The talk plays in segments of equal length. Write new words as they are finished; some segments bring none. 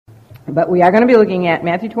But we are going to be looking at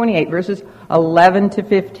Matthew 28, verses 11 to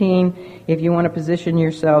 15, if you want to position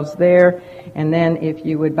yourselves there. And then if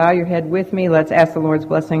you would bow your head with me, let's ask the Lord's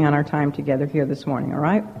blessing on our time together here this morning, all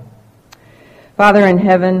right? Father in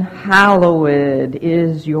heaven, hallowed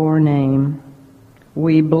is your name.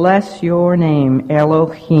 We bless your name,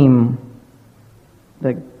 Elohim,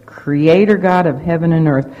 the Creator God of heaven and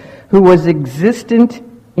earth, who was existent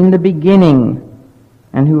in the beginning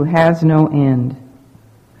and who has no end.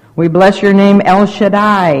 We bless your name, El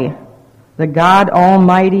Shaddai, the God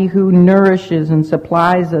Almighty who nourishes and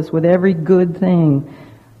supplies us with every good thing,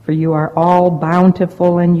 for you are all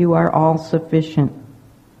bountiful and you are all sufficient.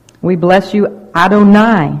 We bless you,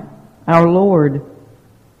 Adonai, our Lord,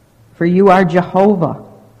 for you are Jehovah,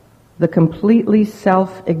 the completely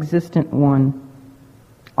self-existent one,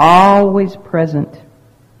 always present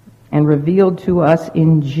and revealed to us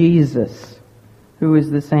in Jesus, who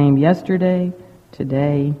is the same yesterday,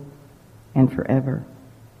 today, and forever.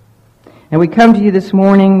 And we come to you this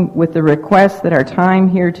morning with the request that our time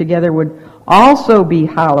here together would also be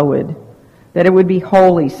hallowed, that it would be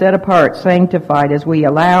holy, set apart, sanctified, as we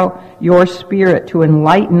allow your Spirit to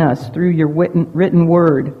enlighten us through your written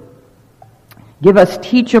word. Give us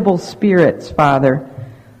teachable spirits, Father,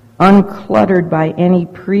 uncluttered by any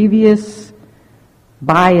previous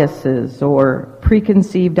biases or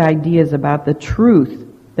preconceived ideas about the truth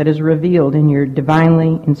that is revealed in your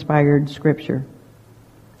divinely inspired Scripture.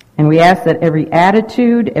 And we ask that every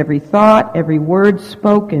attitude, every thought, every word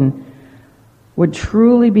spoken would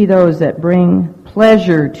truly be those that bring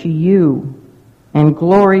pleasure to you and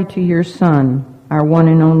glory to your Son, our one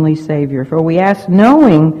and only Savior. For we ask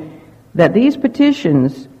knowing that these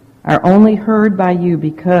petitions are only heard by you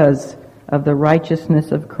because of the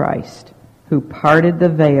righteousness of Christ, who parted the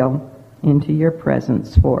veil into your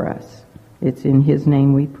presence for us. It's in His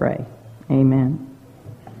name we pray. Amen.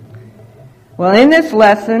 Well, in this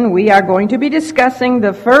lesson, we are going to be discussing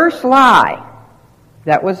the first lie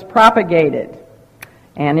that was propagated.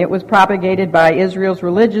 And it was propagated by Israel's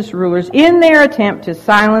religious rulers in their attempt to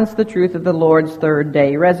silence the truth of the Lord's third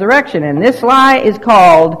day resurrection. And this lie is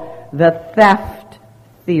called the theft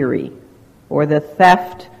theory, or the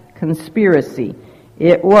theft conspiracy.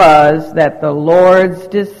 It was that the Lord's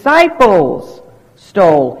disciples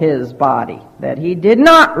stole His body, that He did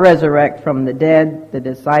not resurrect from the dead. The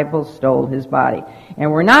disciples stole His body.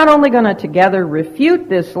 And we're not only going to together refute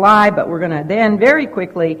this lie, but we're going to then very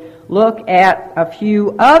quickly look at a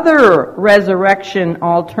few other resurrection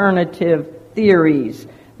alternative theories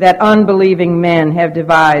that unbelieving men have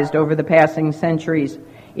devised over the passing centuries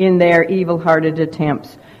in their evil-hearted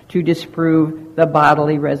attempts to disprove the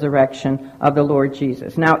bodily resurrection of the Lord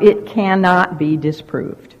Jesus. Now, it cannot be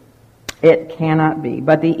disproved. It cannot be.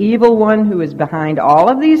 But the evil one who is behind all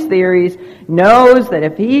of these theories knows that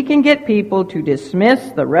if he can get people to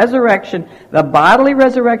dismiss the resurrection, the bodily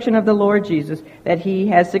resurrection of the Lord Jesus, that he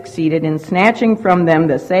has succeeded in snatching from them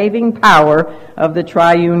the saving power of the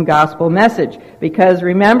triune gospel message. Because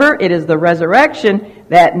remember, it is the resurrection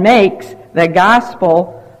that makes the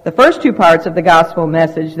gospel, the first two parts of the gospel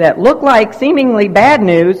message that look like seemingly bad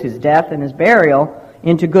news, His death and His burial,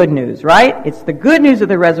 into good news, right? It's the good news of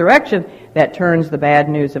the resurrection that turns the bad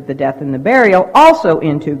news of the death and the burial also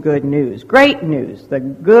into good news, great news, the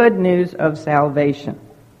good news of salvation.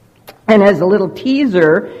 And as a little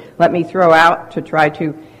teaser, let me throw out to try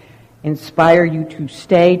to inspire you to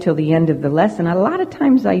stay till the end of the lesson. A lot of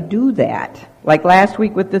times I do that. Like last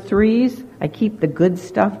week with the threes, I keep the good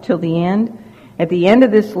stuff till the end. At the end of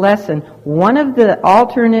this lesson, one of the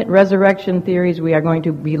alternate resurrection theories we are going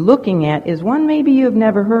to be looking at is one maybe you've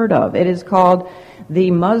never heard of. It is called the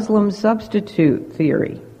Muslim substitute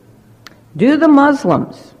theory. Does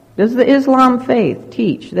the Islam faith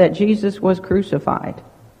teach that Jesus was crucified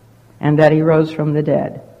and that He rose from the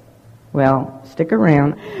dead? Well, stick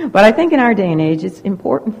around. But I think in our day and age, it's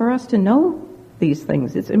important for us to know these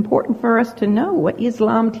things. It's important for us to know what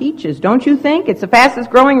Islam teaches. Don't you think? It's the fastest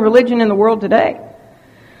growing religion in the world today.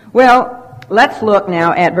 Well, let's look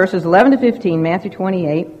now at verses 11 to 15, Matthew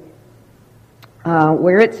 28,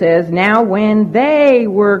 where it says, "Now when they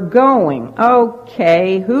were going,"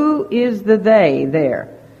 okay, who is the they there?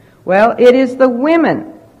 Well, it is the women,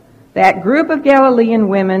 that group of Galilean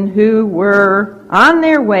women who were on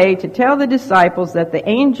their way to tell the disciples that the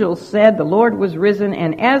angel said the Lord was risen,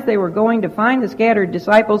 and as they were going to find the scattered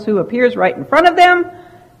disciples who appears right in front of them,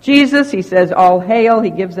 Jesus, He says, "All hail," He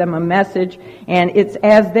gives them a message, and it's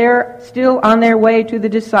as they're still on their way to the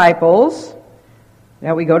disciples,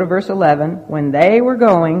 now we go to verse 11, "When they were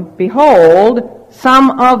going, behold,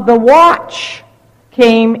 some of the watch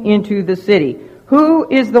came into the city." Who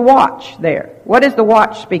is the watch there? What is the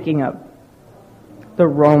watch speaking of? The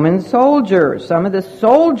Roman soldiers. Some of the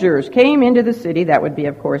soldiers came into the city, that would be,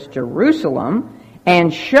 of course, Jerusalem,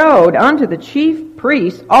 and showed unto the chief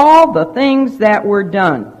priests all the things that were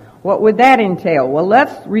done. What would that entail? Well,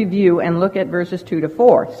 let's review and look at verses 2 to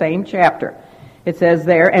 4, same chapter. It says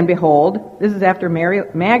there, and behold, this is after Mary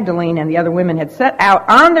Magdalene and the other women had set out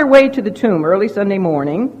on their way to the tomb early Sunday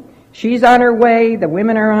morning. She's on her way, the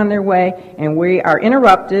women are on their way, and we are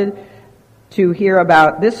interrupted to hear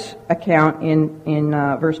about this account in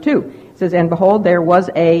verse 2. It says, and behold, there was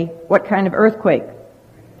a, what kind of earthquake?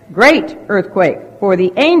 Great earthquake. For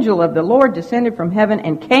the angel of the Lord descended from heaven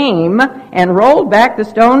and came and rolled back the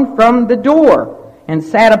stone from the door and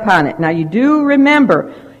sat upon it. Now you do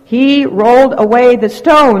remember, he rolled away the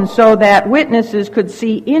stone so that witnesses could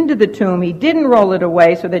see into the tomb. He didn't roll it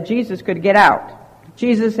away so that Jesus could get out.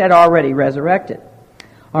 Jesus had already resurrected.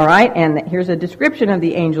 All right, and here's a description of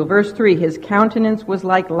the angel. Verse 3, his countenance was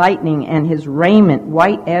like lightning, and his raiment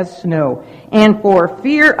white as snow. And for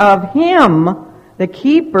fear of him, the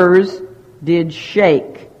keepers did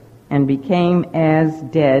shake and became as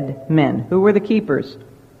dead men. Who were the keepers?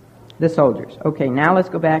 The soldiers. Okay, now let's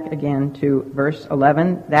go back again to verse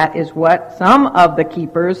 11. That is what some of the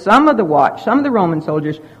keepers, some of the watch, some of the Roman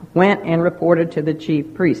soldiers went and reported to the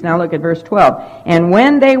chief priests. Now look at verse 12. And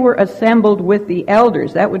when they were assembled with the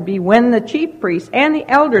elders, that would be when the chief priests and the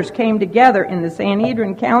elders came together in the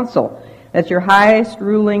Sanhedrin council. That's your highest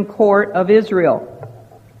ruling court of Israel.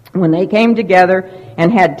 When they came together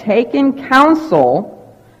and had taken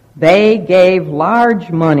counsel, they gave large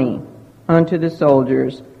money unto the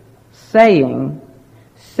soldiers, saying,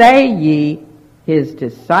 say ye, his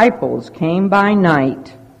disciples came by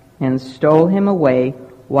night and stole him away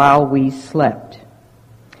while we slept.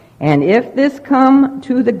 And if this come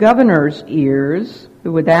to the governor's ears,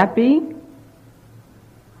 who would that be?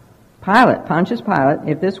 Pilate, Pontius Pilate.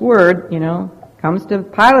 If this word, comes to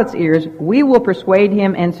Pilate's ears, we will persuade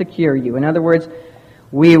him and secure you. In other words,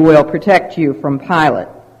 we will protect you from Pilate.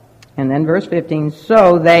 And then verse 15,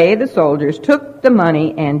 so they, the soldiers, took the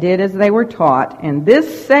money and did as they were taught, and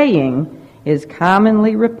this saying is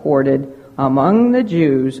commonly reported among the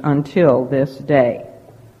Jews until this day.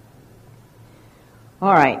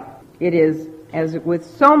 All right, it is, as with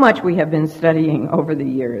so much we have been studying over the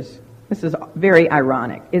years, this is very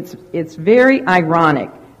ironic. It's very ironic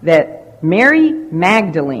that Mary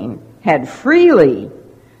Magdalene had freely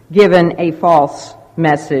given a false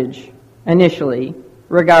message initially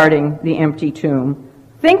regarding the empty tomb,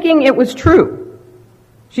 thinking it was true.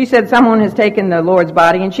 She said someone has taken the Lord's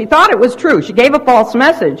body, and she thought it was true. She gave a false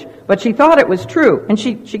message, but she thought it was true, and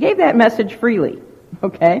she gave that message freely,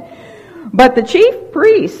 okay? But the chief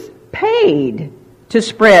priests paid to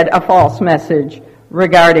spread a false message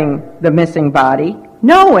regarding the missing body,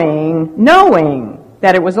 knowing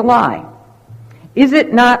that it was a lie. Is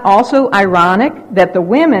it not also ironic that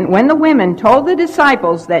when the women told the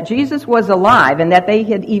disciples that Jesus was alive and that they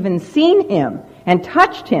had even seen him and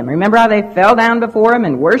touched him, remember how they fell down before him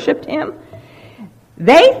and worshipped him?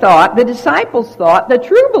 The disciples thought, the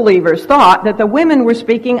true believers thought that the women were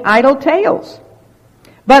speaking idle tales.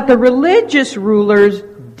 But the religious rulers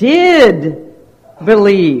did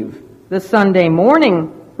believe the Sunday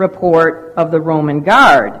morning report of the Roman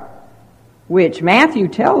guard, which Matthew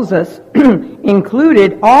tells us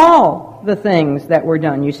included all the things that were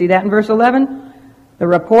done. You see that in verse 11? The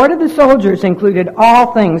report of the soldiers included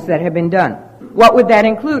all things that had been done. What would that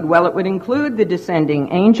include? Well, it would include the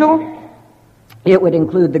descending angel. It would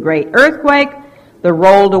include the great earthquake, the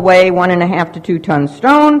rolled away 1.5 to 2 ton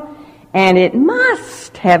stone, and it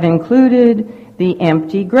must have included the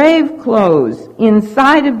empty grave clothes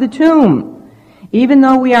inside of the tomb. Even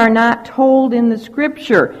though we are not told in the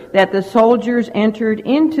Scripture that the soldiers entered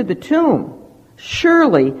into the tomb,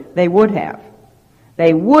 surely they would have.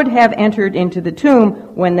 They would have entered into the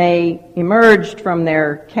tomb when they emerged from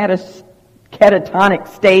their catatonic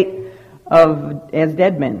state as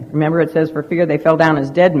dead men. Remember, it says, for fear they fell down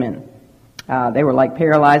as dead men. They were like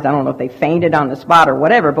paralyzed. I don't know if they fainted on the spot or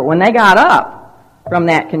whatever, but when they got up from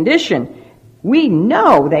that condition, we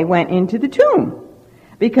know they went into the tomb.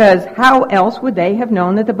 Because how else would they have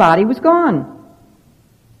known that the body was gone?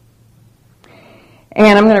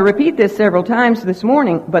 And I'm going to repeat this several times this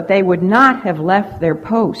morning, but they would not have left their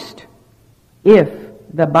post if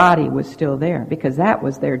the body was still there, because that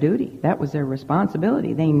was their duty. That was their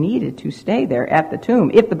responsibility. They needed to stay there at the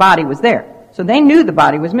tomb if the body was there. So they knew the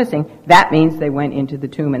body was missing. That means they went into the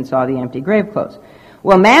tomb and saw the empty grave clothes.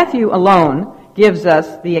 Well, Matthew alone gives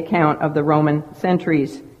us the account of the Roman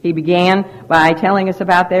sentries He began by telling us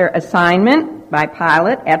about their assignment by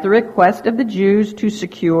Pilate at the request of the Jews to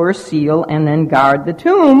secure, seal, and then guard the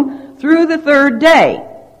tomb through the third day.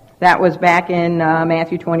 That was back in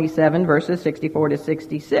Matthew 27, verses 64 to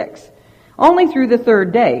 66. Only through the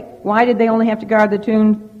third day. Why did they only have to guard the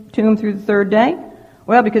tomb through the third day?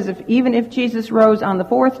 Well, because even if Jesus rose on the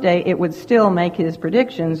fourth day, it would still make his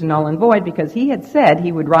predictions null and void, because he had said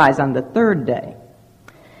he would rise on the third day.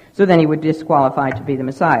 So then he would disqualify to be the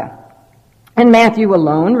Messiah. And Matthew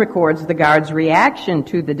alone records the guard's reaction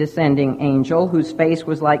to the descending angel, whose face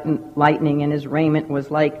was like lightning and his raiment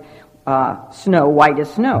was like snow, white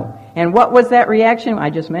as snow. And what was that reaction? I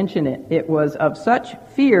just mentioned it. It was of such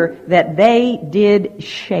fear that they did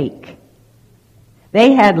shake.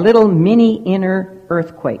 They had little mini inner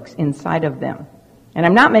earthquakes inside of them. And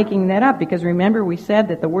I'm not making that up, because remember we said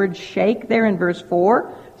that the word shake there in verse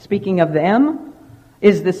 4, speaking of them,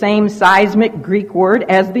 is the same seismic Greek word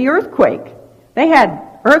as the earthquake. They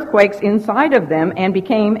had earthquakes inside of them and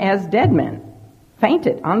became as dead men,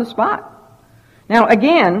 fainted on the spot. Now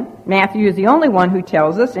again, Matthew is the only one who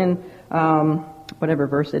tells us in whatever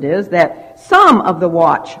verse it is, that some of the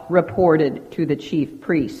watch reported to the chief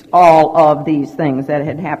priests all of these things that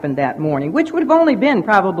had happened that morning, which would have only been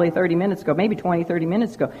probably 30 minutes ago, maybe 20, 30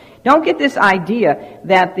 minutes ago. Don't get this idea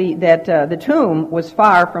that the tomb was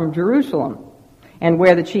far from Jerusalem and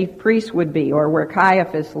where the chief priests would be, or where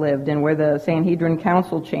Caiaphas lived and where the Sanhedrin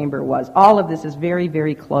council chamber was. All of this is very,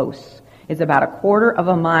 very close. It's about a quarter of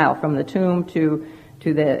a mile from the tomb to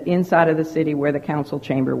the inside of the city where the council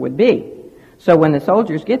chamber would be. So when the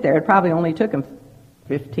soldiers get there, it probably only took them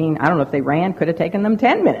 15, I don't know if they ran, could have taken them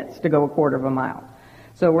 10 minutes to go a quarter of a mile.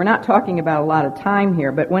 So we're not talking about a lot of time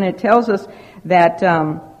here, but when it tells us that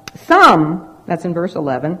some, that's in verse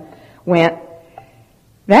 11, went,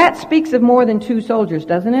 that speaks of more than 2 soldiers,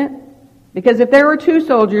 doesn't it? Because if there were 2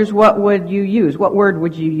 soldiers, what would you use? What word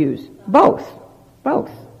would you use? Both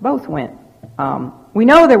went. We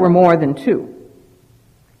know there were more than 2.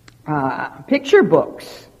 Picture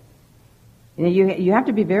books. You have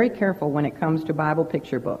to be very careful when it comes to Bible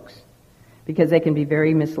picture books, because they can be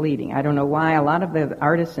very misleading. I don't know why a lot of the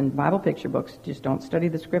artists in Bible picture books just don't study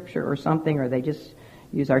the scripture or something, or they just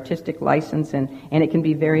use artistic license, and it can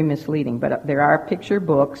be very misleading. But there are picture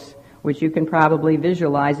books which you can probably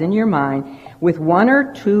visualize in your mind with 1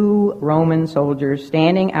 or 2 Roman soldiers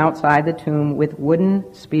standing outside the tomb with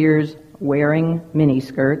wooden spears wearing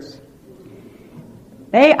miniskirts.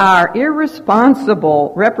 They are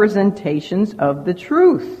irresponsible representations of the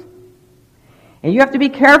truth. And you have to be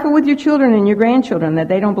careful with your children and your grandchildren that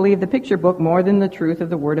they don't believe the picture book more than the truth of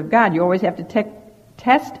the Word of God. You always have to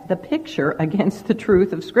test the picture against the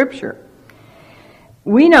truth of Scripture.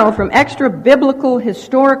 We know from extra-biblical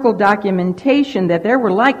historical documentation that there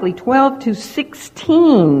were likely 12 to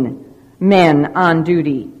 16 men on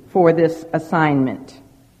duty for this assignment.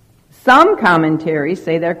 Some commentaries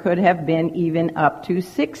say there could have been even up to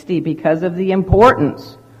 60 because of the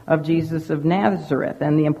importance of Jesus of Nazareth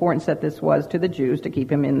and the importance that this was to the Jews to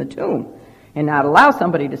keep him in the tomb and not allow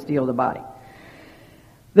somebody to steal the body.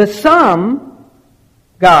 The some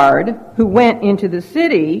guard who went into the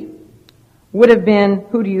city would have been,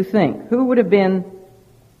 who do you think? Who would have been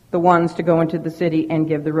the ones to go into the city and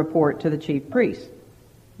give the report to the chief priests?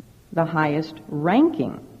 The highest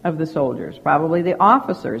ranking of the soldiers, probably the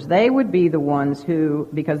officers. They would be the ones who,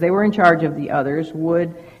 because they were in charge of the others,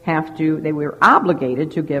 they were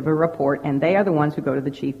obligated to give a report, and they are the ones who go to the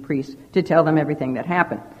chief priests to tell them everything that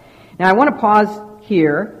happened. Now I want to pause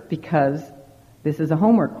here because this is a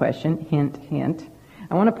homework question, hint, hint.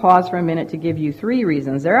 I want to pause for a minute to give you 3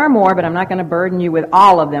 reasons. There are more, but I'm not going to burden you with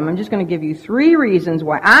all of them. I'm just going to give you 3 reasons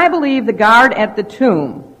why I believe the guard at the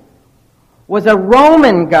tomb was a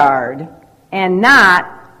Roman guard and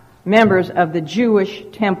not members of the Jewish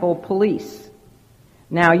temple police.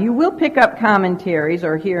 Now, you will pick up commentaries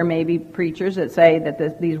or hear maybe preachers that say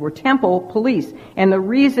that these were temple police. And the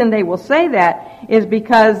reason they will say that is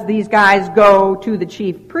because these guys go to the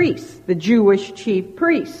chief priests, the Jewish chief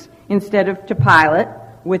priests, instead of to Pilate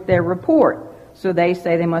with their report. So they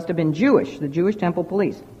say they must have been Jewish, the Jewish temple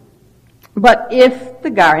police. But if the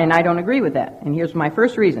guard, and I don't agree with that, and here's my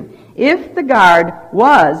first reason. If the guard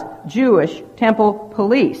was Jewish temple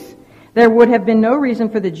police, there would have been no reason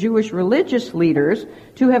for the Jewish religious leaders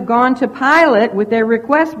to have gone to Pilate with their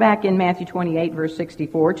request back in Matthew 28, verse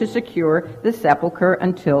 64, to secure the sepulcher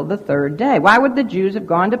until the 3rd day. Why would the Jews have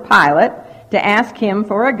gone to Pilate to ask him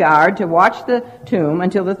for a guard to watch the tomb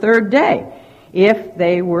until the 3rd day if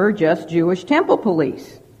they were just Jewish temple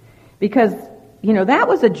police? Because that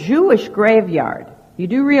was a Jewish graveyard. You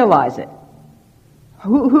do realize it.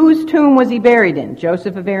 Whose tomb was he buried in?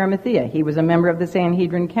 Joseph of Arimathea. He was a member of the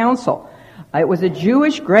Sanhedrin Council. It was a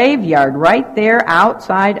Jewish graveyard right there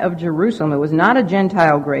outside of Jerusalem. It was not a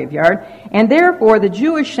Gentile graveyard. And therefore, the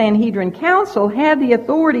Jewish Sanhedrin Council had the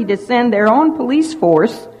authority to send their own police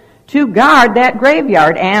force to guard that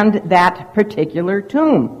graveyard and that particular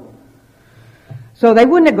tomb. So they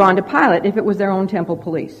wouldn't have gone to Pilate if it was their own temple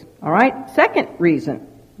police. All right? Second reason,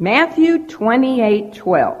 Matthew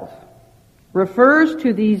 28:12 refers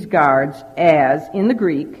to these guards as, in the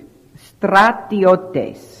Greek,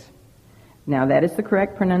 stratiotes. Now, that is the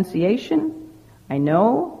correct pronunciation. I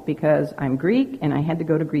know because I'm Greek and I had to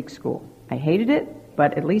go to Greek school. I hated it,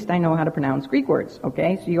 but at least I know how to pronounce Greek words,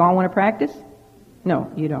 okay? So you all want to practice?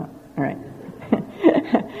 No, you don't. All right.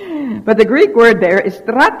 But the Greek word there is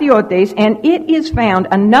stratiotes, and it is found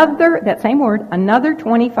that same word, another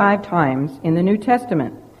 25 times in the New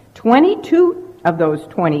Testament. 22 of those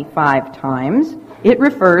 25 times, it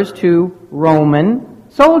refers to Roman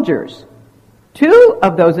soldiers. 2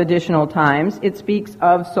 of those additional times, it speaks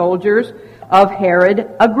of soldiers of Herod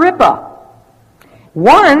Agrippa.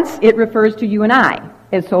 Once, it refers to you and I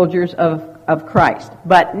as soldiers of Christ.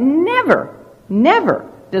 But never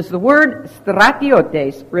does the word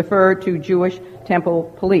stratiotes refer to Jewish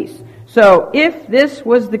temple police. So if this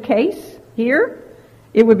was the case here,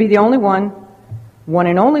 it would be the only one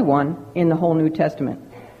and only one in the whole New Testament.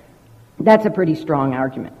 That's a pretty strong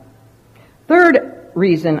argument. Third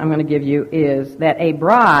reason I'm going to give you is that a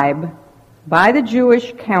bribe by the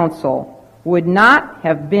Jewish council would not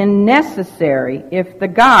have been necessary if the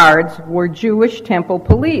guards were Jewish temple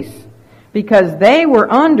police, because they were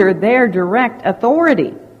under their direct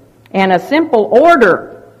authority. And a simple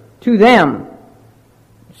order to them,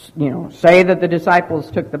 say that the disciples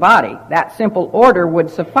took the body, that simple order would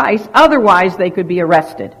suffice. Otherwise, they could be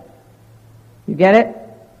arrested. You get it?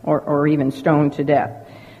 Or even stoned to death.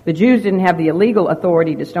 The Jews didn't have the illegal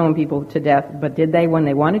authority to stone people to death, but did they when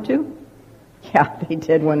they wanted to? Yeah, they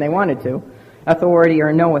did when they wanted to. Authority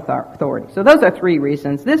or no authority. So those are 3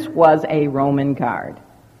 reasons. This was a Roman guard.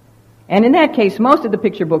 And in that case, most of the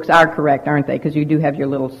picture books are correct, aren't they? Because you do have your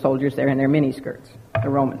little soldiers there in their miniskirts, the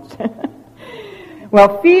Romans.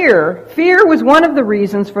 Well, fear was one of the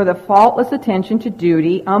reasons for the faultless attention to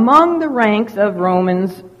duty among the ranks of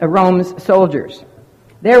Rome's soldiers.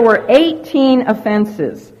 There were 18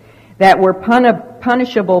 offenses that were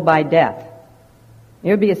punishable by death. It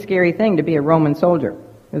would be a scary thing to be a Roman soldier,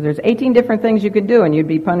 because there's 18 different things you could do and you'd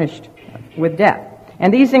be punished with death.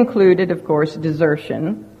 And these included, of course,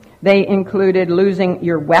 desertion. They included losing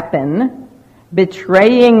your weapon,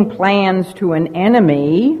 betraying plans to an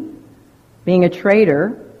enemy, being a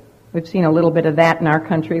traitor. We've seen a little bit of that in our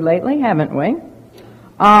country lately, haven't we?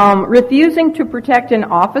 Refusing to protect an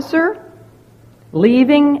officer,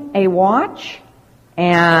 leaving a watch,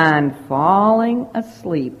 and falling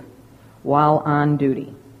asleep while on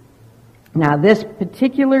duty. Now, this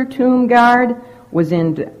particular tomb guard was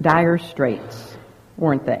in dire straits,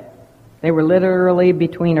 weren't they? They were literally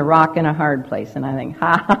between a rock and a hard place. And I think,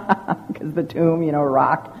 because the tomb, a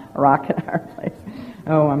rock and a hard place.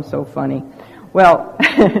 Oh, I'm so funny. Well,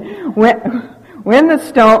 when the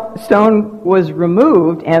stone was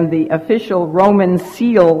removed and the official Roman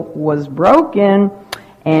seal was broken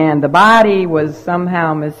and the body was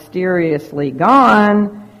somehow mysteriously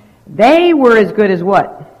gone, they were as good as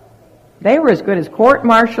what? They were as good as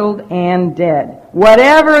court-martialed and dead,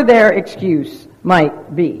 whatever their excuse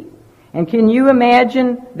might be. And can you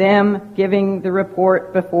imagine them giving the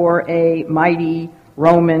report before a mighty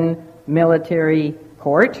Roman military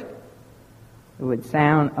court? It would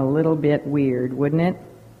sound a little bit weird, wouldn't it?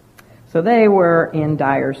 So they were in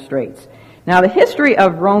dire straits. Now, the history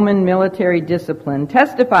of Roman military discipline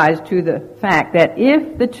testifies to the fact that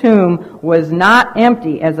if the tomb was not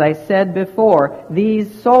empty, as I said before,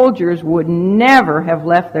 these soldiers would never have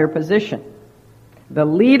left their position. The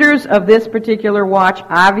leaders of this particular watch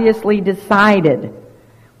obviously decided,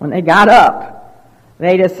 when they got up,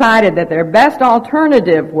 they decided that their best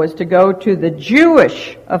alternative was to go to the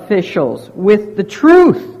Jewish officials with the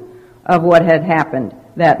truth of what had happened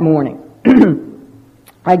that morning.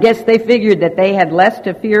 I guess they figured that they had less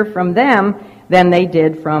to fear from them than they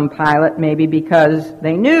did from Pilate, maybe because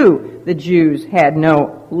they knew the Jews had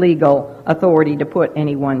no legal authority to put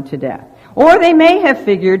anyone to death. Or they may have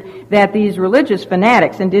figured that these religious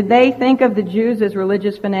fanatics, and did they think of the Jews as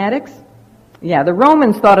religious fanatics? Yeah, the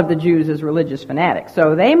Romans thought of the Jews as religious fanatics.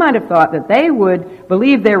 So they might have thought that they would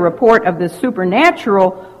believe their report of the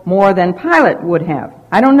supernatural more than Pilate would have.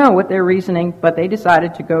 I don't know what their reasoning, but they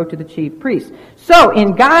decided to go to the chief priests. So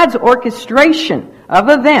in God's orchestration of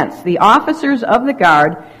events, the officers of the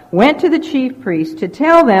guard went to the chief priests to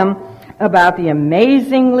tell them about the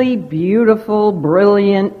amazingly beautiful,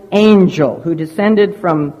 brilliant angel who descended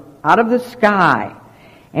from out of the sky,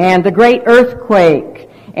 and the great earthquake,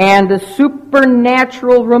 and the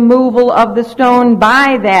supernatural removal of the stone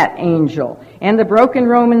by that angel, and the broken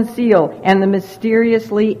Roman seal, and the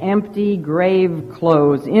mysteriously empty grave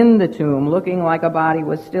clothes in the tomb, looking like a body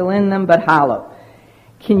was still in them, but hollow.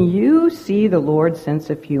 Can you see the Lord's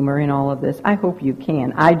sense of humor in all of this? I hope you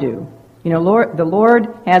can. I do. You know, the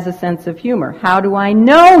Lord has a sense of humor. How do I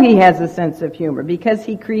know He has a sense of humor? Because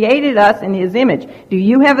He created us in His image. Do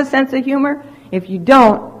you have a sense of humor? If you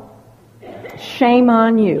don't, shame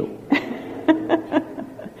on you.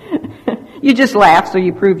 You just laugh, so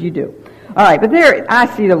you prove you do. All right, but there, I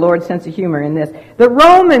see the Lord's sense of humor in this. The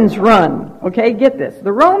Romans run, okay, get this.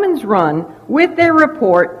 The Romans run with their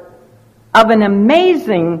report of an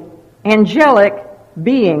amazing angelic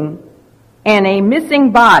being and a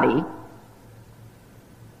missing body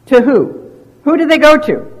to who? Who did they go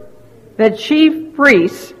to? The chief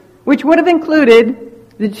priests, which would have included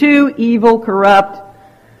the two evil, corrupt,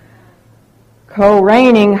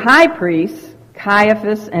 co-reigning high priests,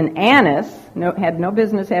 Caiaphas and Annas. Had no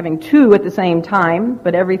business having two at the same time,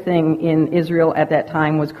 but everything in Israel at that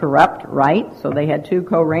time was corrupt, right? So they had two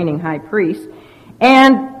co-reigning high priests.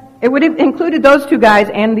 And it would have included those two guys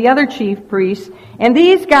and the other chief priests. And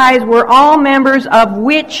these guys were all members of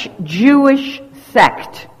which Jewish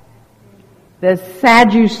sect? The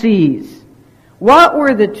Sadducees. What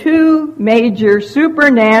were the two major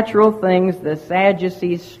supernatural things the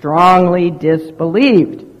Sadducees strongly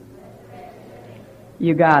disbelieved?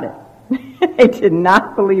 You got it. They did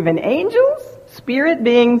not believe in angels, spirit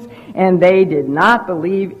beings, and they did not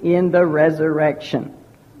believe in the resurrection.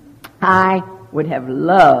 I would have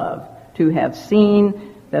loved to have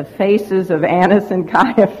seen the faces of Annas and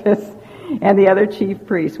Caiaphas and the other chief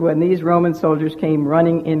priests when these Roman soldiers came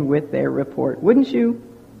running in with their report. Wouldn't you?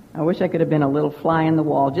 I wish I could have been a little fly in the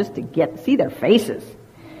wall just to see their faces.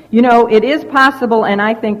 You know, it is possible, and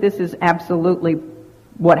I think this is absolutely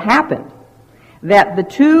what happened, that the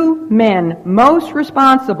two men most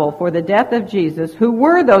responsible for the death of Jesus, who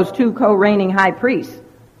were those two co-reigning high priests,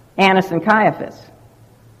 Annas and Caiaphas,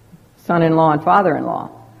 son-in-law and father-in-law,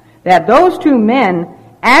 that those two men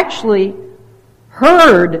actually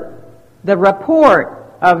heard the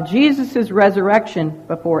report of Jesus' resurrection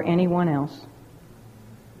before anyone else.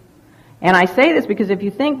 And I say this because if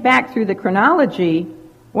you think back through the chronology,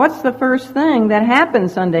 what's the first thing that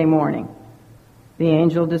happened Sunday morning? The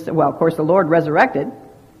angel, well, of course, the Lord resurrected,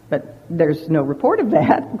 but there's no report of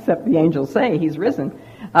that, except the angels say He's risen.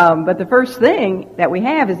 But the first thing that we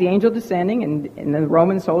have is the angel descending and the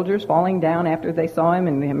Roman soldiers falling down after they saw Him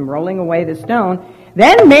and Him rolling away the stone.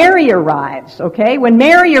 Then Mary arrives, okay? When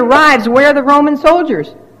Mary arrives, where are the Roman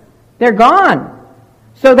soldiers? They're gone.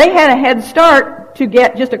 So they had a head start to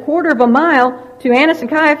get just a quarter of a mile to Annas and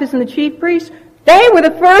Caiaphas and the chief priests. They were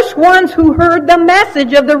the first ones who heard the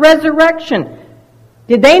message of the resurrection.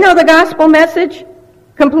 Did they know the gospel message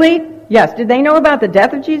complete? Yes. Did they know about the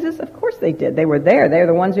death of Jesus? Of course they did. They were there. They were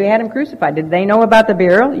the ones who had Him crucified. Did they know about the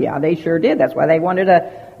burial? Yeah, they sure did. That's why they wanted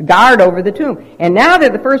a guard over the tomb. And now they're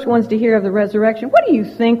the first ones to hear of the resurrection. What do you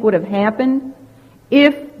think would have happened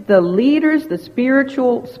if the leaders,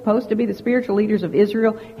 supposed to be the spiritual leaders of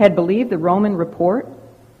Israel, had believed the Roman report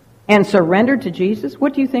and surrendered to Jesus?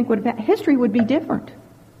 What do you think would have happened? History would be different.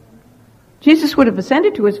 Jesus would have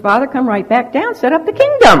ascended to His Father, come right back down, set up the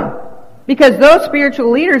kingdom. Because those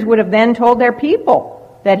spiritual leaders would have then told their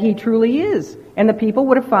people that He truly is. And the people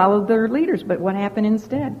would have followed their leaders. But what happened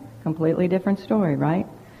instead? Completely different story, right?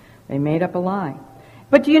 They made up a lie.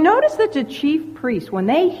 But do you notice that the chief priests, when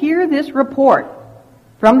they hear this report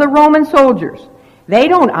from the Roman soldiers, they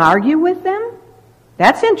don't argue with them?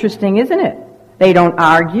 That's interesting, isn't it? They don't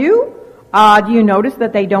argue. Do you notice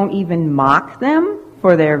that they don't even mock them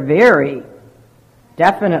for their very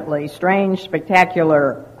definitely strange,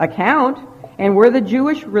 spectacular account? And were the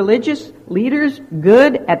Jewish religious leaders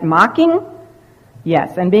good at mocking?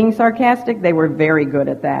 Yes, and being sarcastic, they were very good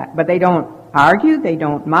at that. But they don't argue, they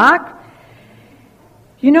don't mock.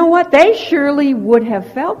 You know what? They surely would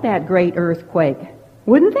have felt that great earthquake,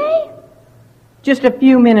 wouldn't they? Just a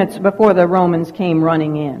few minutes before the Romans came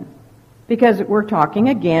running in. Because we're talking,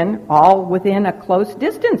 again, all within a close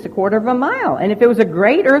distance, a quarter of a mile. And if it was a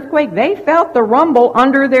great earthquake, they felt the rumble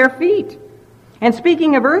under their feet. And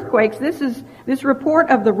speaking of earthquakes, this report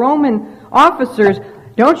of the Roman officers,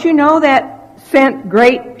 don't you know that sent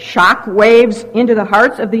great shock waves into the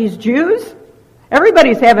hearts of these Jews?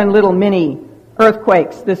 Everybody's having little mini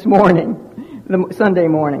earthquakes this morning, Sunday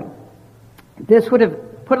morning. This would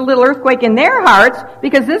have put a little earthquake in their hearts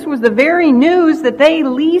because this was the very news that they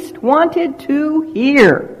least wanted to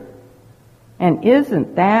hear. And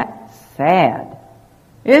isn't that sad?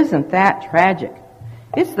 Isn't that tragic?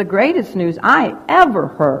 It's the greatest news I ever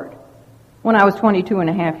heard when I was 22 and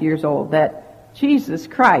a half years old, that Jesus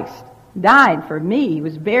Christ died for me. He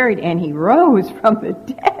was buried and He rose from the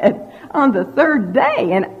dead on the third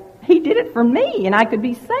day. And He did it for me and I could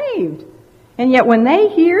be saved. And yet when they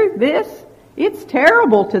hear this, it's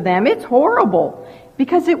terrible to them. It's horrible.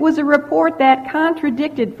 Because it was a report that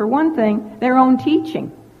contradicted, for one thing, their own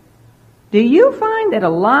teaching. Do you find that a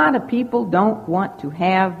lot of people don't want to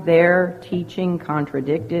have their teaching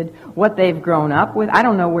contradicted, what they've grown up with? I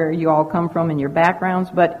don't know where you all come from in your backgrounds,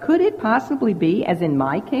 but could it possibly be, as in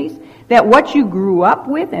my case, that what you grew up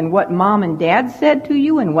with and what mom and dad said to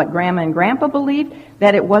you and what grandma and grandpa believed,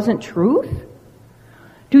 that it wasn't truth?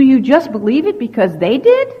 Do you just believe it because they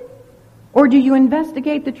did? Or do you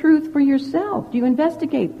investigate the truth for yourself? Do you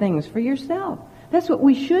investigate things for yourself? That's what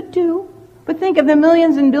we should do. But think of the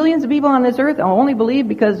millions and billions of people on this earth who only believe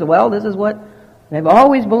because, well, this is what they've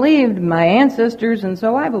always believed, my ancestors, and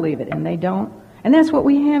so I believe it. And they don't. And that's what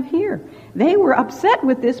we have here. They were upset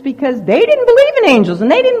with this because they didn't believe in angels and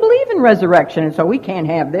they didn't believe in resurrection. And so we can't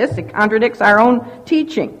have this. It contradicts our own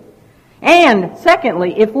teaching. And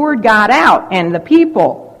secondly, if word got out and the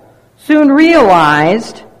people soon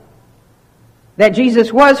realized that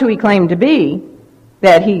Jesus was who He claimed to be,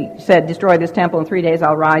 that He said, destroy this temple in 3 days,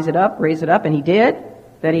 I'll raise it up, and He did,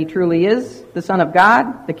 that He truly is the Son of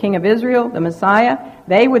God, the King of Israel, the Messiah,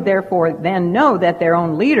 they would therefore then know that their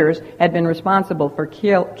own leaders had been responsible for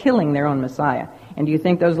killing their own Messiah. And do you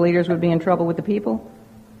think those leaders would be in trouble with the people?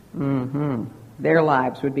 Their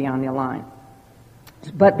lives would be on the line.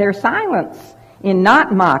 But their silence in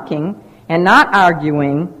not mocking and not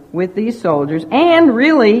arguing with these soldiers, and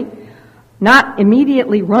really not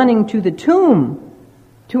immediately running to the tomb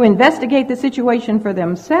to investigate the situation for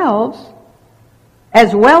themselves,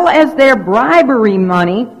 as well as their bribery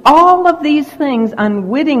money, all of these things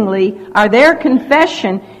unwittingly are their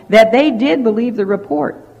confession that they did believe the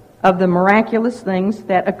report of the miraculous things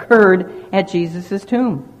that occurred at Jesus'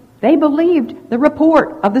 tomb. They believed the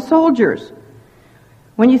report of the soldiers.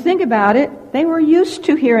 When you think about it, they were used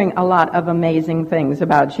to hearing a lot of amazing things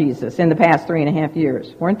about Jesus in the past 3.5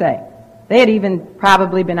 years, weren't they? They had even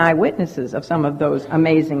probably been eyewitnesses of some of those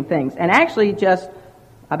amazing things. And actually just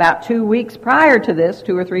about 2 weeks prior to this,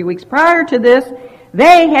 2 or 3 weeks prior to this,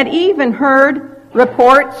 they had even heard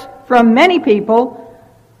reports from many people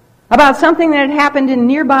about something that had happened in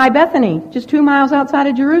nearby Bethany, just 2 miles outside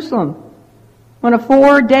of Jerusalem, when a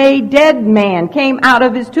 4-day dead man came out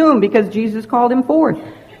of his tomb because Jesus called him forth,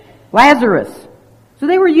 Lazarus. So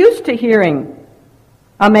they were used to hearing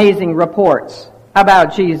amazing reports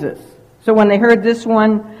about Jesus. So when they heard this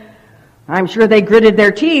one, I'm sure they gritted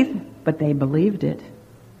their teeth, but they believed it.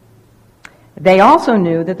 They also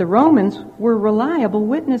knew that the Romans were reliable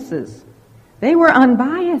witnesses. They were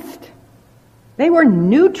unbiased. They were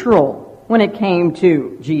neutral when it came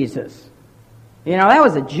to Jesus. You know, that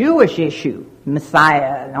was a Jewish issue,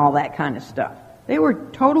 Messiah and all that kind of stuff. They were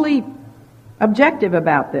totally objective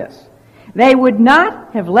about this. They would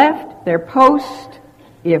not have left their post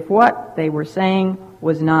if what they were saying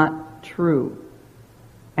was not true.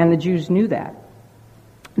 And the Jews knew that.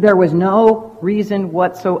 There was no reason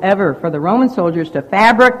whatsoever for the Roman soldiers to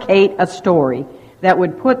fabricate a story that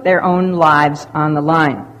would put their own lives on the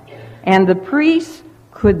line. And the priests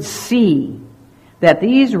could see that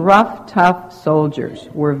these rough, tough soldiers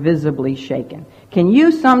were visibly shaken. Can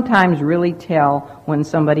you sometimes really tell when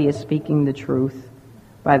somebody is speaking the truth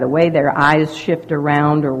by the way their eyes shift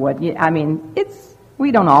around or what?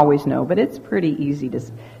 We don't always know, but it's pretty easy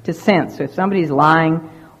to sense if somebody's lying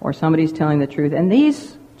or somebody's telling the truth. And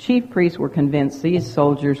these chief priests were convinced these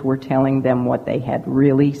soldiers were telling them what they had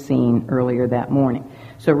really seen earlier that morning.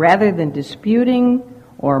 So rather than disputing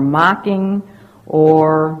or mocking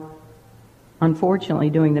or, unfortunately,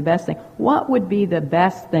 doing the best thing, what would be the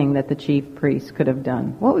best thing that the chief priests could have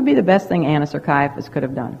done? What would be the best thing Annas or Caiaphas could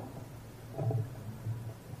have done?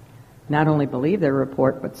 Not only believe their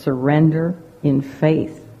report, but surrender in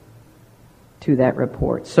faith to that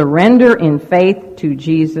report. Surrender in faith to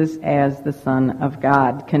Jesus as the Son of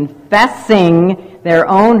God, confessing their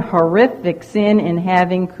own horrific sin in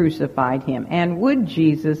having crucified Him. And would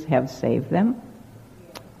Jesus have saved them?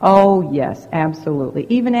 Oh, yes, absolutely.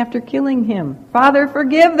 Even after killing Him. Father,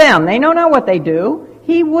 forgive them. They know not what they do.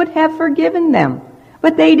 He would have forgiven them.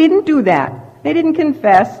 But they didn't do that. They didn't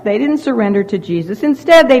confess. They didn't surrender to Jesus.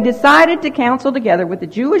 Instead, they decided to counsel together with the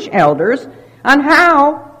Jewish elders on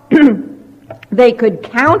how they could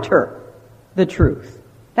counter the truth.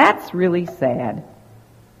 That's really sad.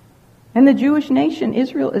 And the Jewish nation,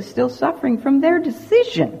 Israel, is still suffering from their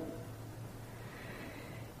decision.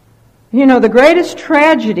 You know, the greatest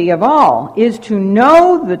tragedy of all is to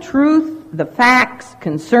know the truth, the facts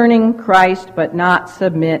concerning Christ, but not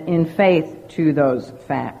submit in faith to those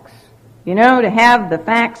facts. You know, to have the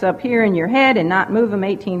facts up here in your head and not move them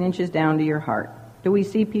 18 inches down to your heart. Do we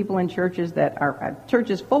see people in churches that are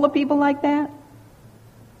churches full of people like that?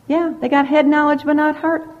 Yeah, they got head knowledge but not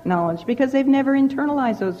heart knowledge because they've never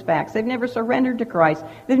internalized those facts. They've never surrendered to Christ.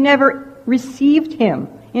 They've never received Him,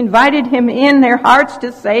 invited Him in their hearts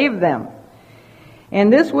to save them.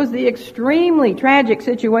 And this was the extremely tragic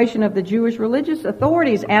situation of the Jewish religious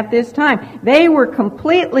authorities at this time. They were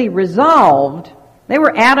completely resolved. They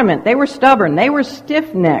were adamant. They were stubborn. They were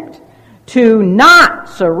stiff-necked to not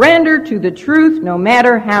surrender to the truth no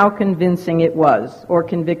matter how convincing it was or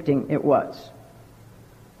convicting it was.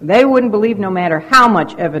 They wouldn't believe no matter how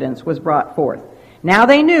much evidence was brought forth. Now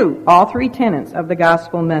they knew all three tenets of the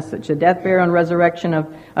gospel message, the death, burial, and resurrection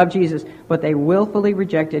of Jesus, but they willfully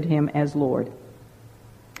rejected Him as Lord.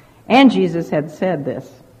 And Jesus had said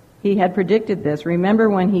this. He had predicted this. Remember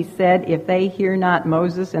when He said, if they hear not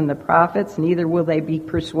Moses and the prophets, neither will they be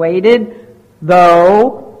persuaded,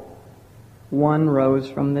 though one rose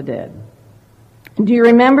from the dead. Do you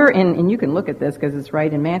remember, and you can look at this because it's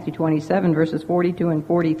right in Matthew 27, verses 42 and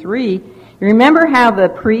 43. You remember how the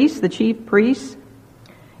chief priests,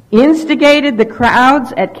 instigated the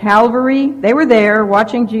crowds at Calvary? They were there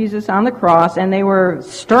watching Jesus on the cross, and they were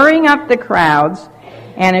stirring up the crowds.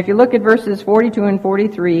 And if you look at verses 42 and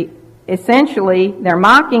 43, essentially they're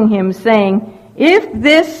mocking Him, saying, if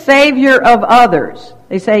this Savior of others,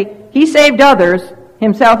 they say, He saved others,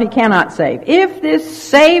 Himself He cannot save. If this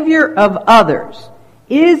Savior of others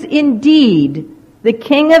is indeed the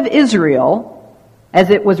King of Israel, as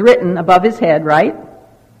it was written above His head, right?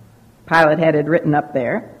 Pilate had it written up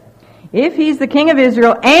there. If He's the King of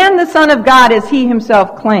Israel and the Son of God, as He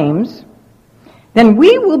Himself claims, then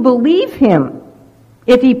we will believe Him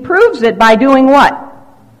if He proves it by doing what?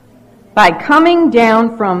 By coming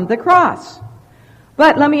down from the cross.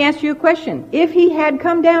 But let me ask you a question. If He had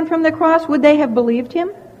come down from the cross, would they have believed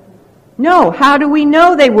Him? No. How do we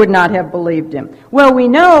know they would not have believed Him? Well, we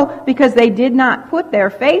know because they did not put their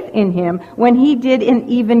faith in Him when He did an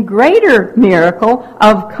even greater miracle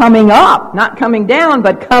of coming up. Not coming down,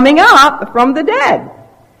 but coming up from the dead.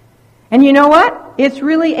 And you know what? It's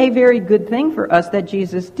really a very good thing for us that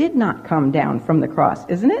Jesus did not come down from the cross,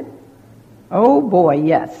 isn't it? Oh boy,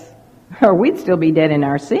 yes. Or we'd still be dead in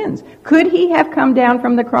our sins. Could He have come down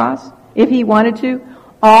from the cross if He wanted to,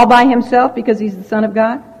 all by Himself because He's the Son of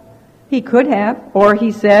God? He could have. Or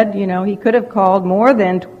He said, He could have called more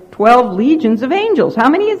than 12 legions of angels. How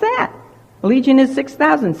many is that? A legion is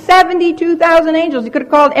 6,000. 72,000 angels. He could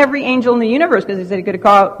have called every angel in the universe because He said He could have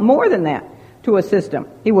called more than that to assist Him.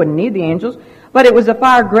 He wouldn't need the angels. But it was a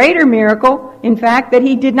far greater miracle, in fact, that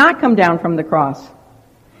He did not come down from the cross.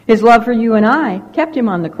 His love for you and I kept Him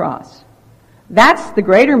on the cross. That's the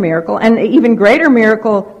greater miracle, and the even greater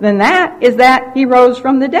miracle than that is that He rose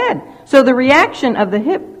from the dead. So the reaction of the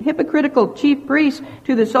hypocritical chief priests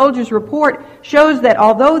to the soldiers' report shows that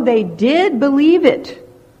although they did believe it,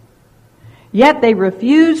 yet they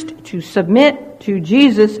refused to submit to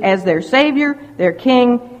Jesus as their Savior, their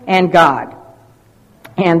King, and God.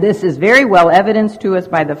 And this is very well evidenced to us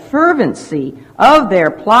by the fervency of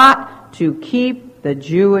their plot to keep the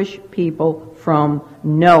Jewish people from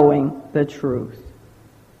knowing the truth.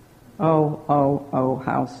 Oh,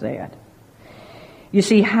 how sad. You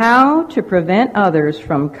see, how to prevent others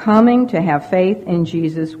from coming to have faith in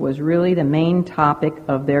Jesus was really the main topic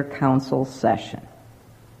of their council session.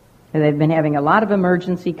 And they've been having a lot of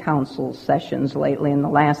emergency council sessions lately in the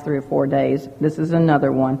last 3 or 4 days. This is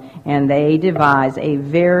another one. And they devise a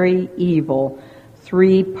very evil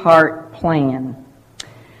 3-part plan.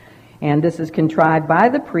 And this is contrived by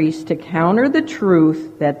the priests to counter the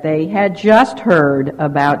truth that they had just heard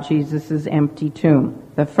about Jesus' empty tomb.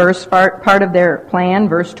 The first part of their plan,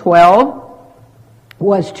 verse 12,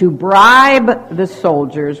 was to bribe the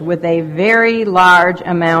soldiers with a very large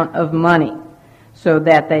amount of money so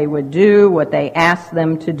that they would do what they asked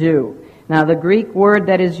them to do. Now, the Greek word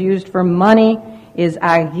that is used for money is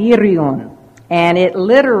agirion, and it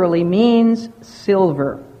literally means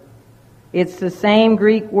silver. It's the same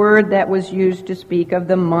Greek word that was used to speak of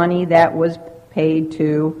the money that was paid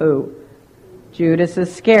to who? Judas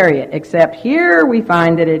Iscariot. Except here we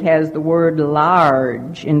find that it has the word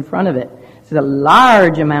large in front of it. It's a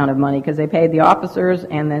large amount of money because they paid the officers,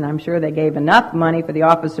 and then I'm sure they gave enough money for the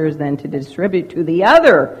officers then to distribute to the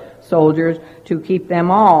other soldiers to keep them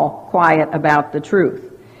all quiet about the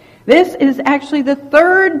truth. This is actually the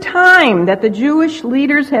third time that the Jewish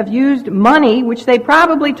leaders have used money, which they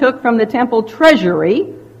probably took from the temple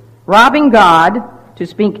treasury, robbing God to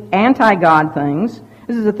speak anti-God things.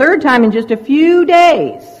 This is the third time in just a few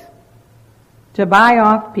days to buy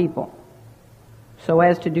off people so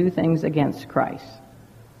as to do things against Christ.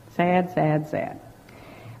 Sad, sad, sad.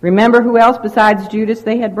 Remember who else besides Judas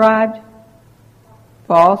they had bribed?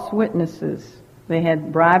 False witnesses. They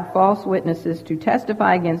had bribed false witnesses to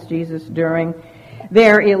testify against Jesus during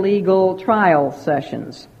their illegal trial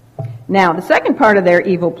sessions. Now, the second part of their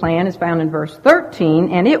evil plan is found in verse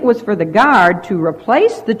 13, and it was for the guard to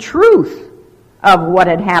replace the truth of what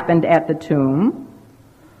had happened at the tomb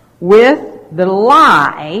with the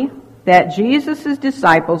lie that Jesus'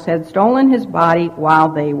 disciples had stolen his body while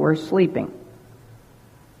they were sleeping.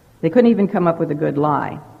 They couldn't even come up with a good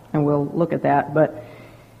lie, and we'll look at that, but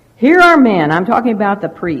here are men, I'm talking about the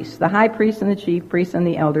priests, the high priests and the chief priests and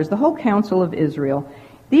the elders, the whole council of Israel.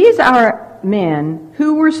 These are men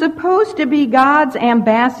who were supposed to be God's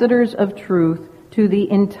ambassadors of truth to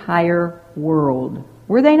the entire world.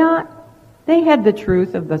 Were they not? They had the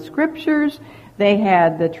truth of the Scriptures. They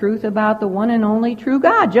had the truth about the one and only true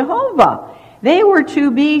God, Jehovah. They were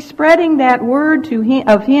to be spreading that word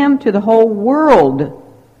of Him to the whole world.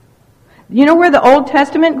 You know where the Old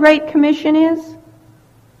Testament Great Commission is?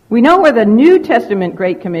 We know where the New Testament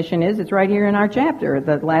Great Commission is. It's right here in our chapter,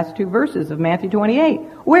 the last two verses of Matthew 28.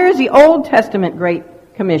 Where is the Old Testament Great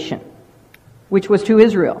Commission, which was to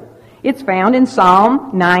Israel? It's found in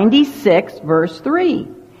Psalm 96, verse 3.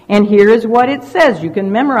 And here is what it says. You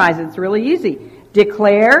can memorize it. It's really easy.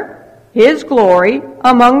 Declare His glory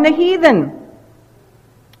among the heathen.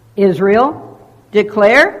 Israel,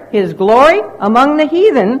 declare His glory among the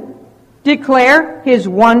heathen. Declare His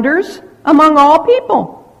wonders among all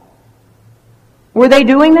people. Were they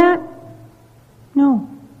doing that? No,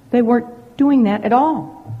 they weren't doing that at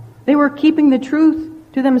all. They were keeping the truth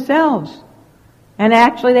to themselves. And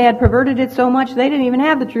actually they had perverted it so much they didn't even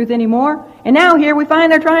have the truth anymore. And now here we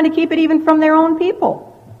find they're trying to keep it even from their own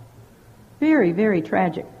people. Very, very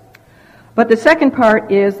tragic. But the second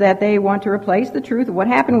part is that they want to replace the truth of what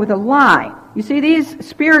happened with a lie. You see, these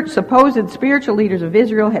supposed spiritual leaders of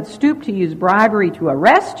Israel had stooped to use bribery to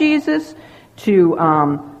arrest Jesus, to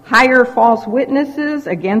hire false witnesses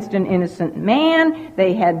against an innocent man.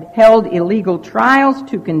 They had held illegal trials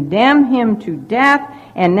to condemn him to death.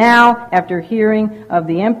 And now, after hearing of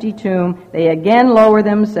the empty tomb, they again lower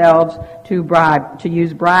themselves to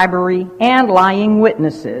use bribery and lying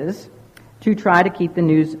witnesses to try to keep the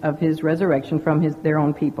news of his resurrection from their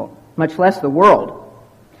own people, much less the world.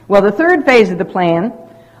 Well, the third phase of the plan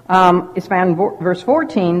is found in verse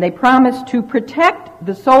 14. They promised to protect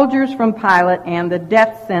the soldiers from Pilate and the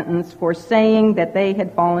death sentence for saying that they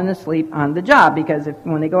had fallen asleep on the job. Because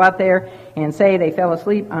when they go out there and say they fell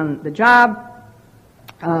asleep on the job,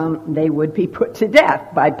 they would be put to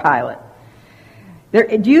death by Pilate.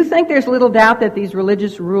 Do you think there's little doubt that these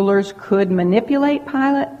religious rulers could manipulate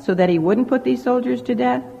Pilate so that he wouldn't put these soldiers to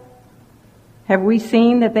death? Have we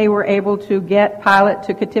seen that they were able to get Pilate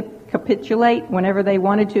to capitulate whenever they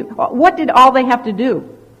wanted to? What did all they have to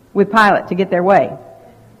do with Pilate to get their way?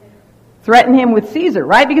 Threaten him with Caesar,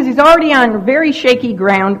 right? Because he's already on very shaky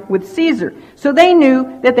ground with Caesar. So they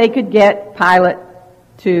knew that they could get Pilate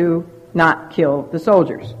to not kill the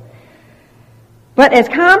soldiers. But as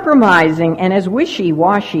compromising and as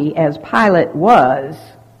wishy-washy as Pilate was,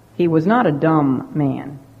 he was not a dumb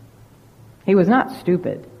man. He was not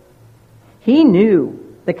stupid. He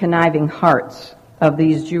knew the conniving hearts of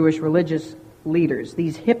these Jewish religious leaders,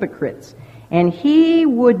 these hypocrites. And he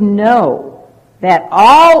would know that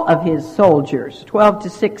all of his soldiers, 12 to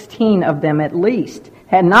 16 of them at least,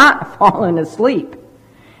 had not fallen asleep.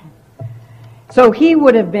 So he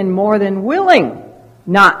would have been more than willing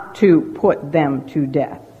not to put them to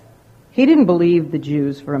death. He didn't believe the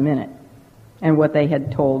Jews for a minute and what they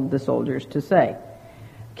had told the soldiers to say.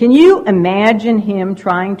 Can you imagine him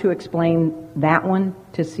trying to explain that one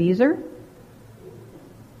to Caesar?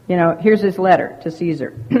 You know, here's his letter to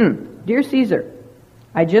Caesar. Dear Caesar,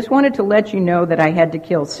 I just wanted to let you know that I had to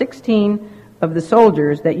kill 16 of the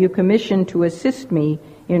soldiers that you commissioned to assist me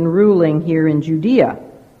in ruling here in Judea.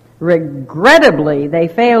 Regrettably, they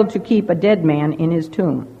failed to keep a dead man in his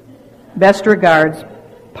tomb. Best regards,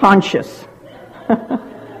 Pontius.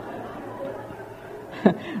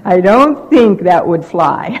 I don't think that would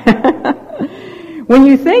fly. When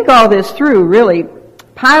you think all this through, really,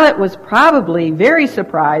 Pilate was probably very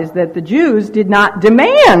surprised that the Jews did not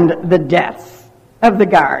demand the deaths of the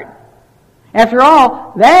guard. After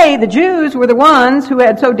all, the Jews, were the ones who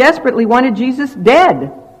had so desperately wanted Jesus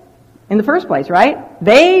dead. in the first place, right?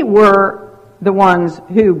 They were the ones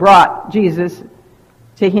who brought Jesus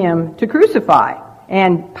to him to crucify.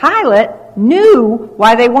 And Pilate knew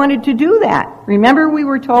why they wanted to do that. Remember, we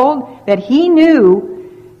were told that he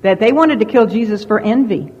knew that they wanted to kill Jesus for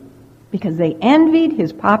envy, because they envied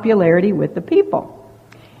his popularity with the people.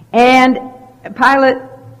 And Pilate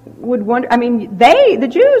would wonder, the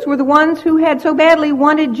Jews were the ones who had so badly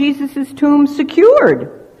wanted Jesus' tomb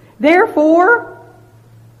secured. Therefore,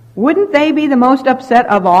 wouldn't they be the most upset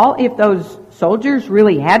of all if those soldiers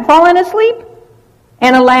really had fallen asleep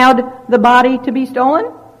and allowed the body to be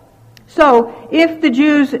stolen? So, if the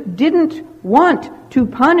Jews didn't want to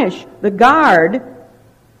punish the guard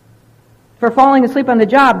for falling asleep on the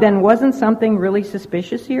job, then wasn't something really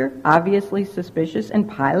suspicious here? Obviously suspicious, and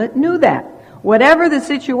Pilate knew that. Whatever the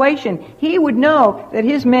situation, he would know that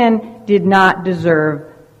his men did not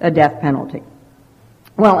deserve a death penalty.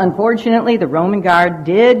 Well, unfortunately, the Roman guard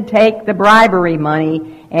did take the bribery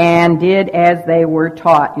money and did as they were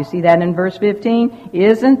taught. You see that in verse 15?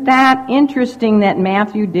 Isn't that interesting that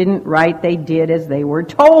Matthew didn't write they did as they were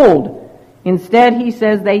told? Instead, he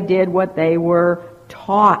says they did what they were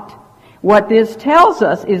taught. What this tells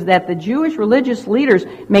us is that the Jewish religious leaders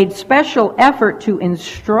made special effort to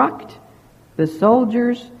instruct the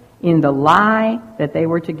soldiers in the lie that they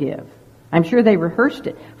were to give. I'm sure they rehearsed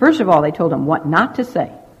it. First of all, they told them what not to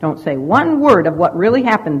say. Don't say one word of what really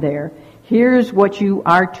happened there. Here's what you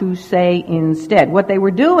are to say instead. What they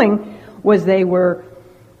were doing was they were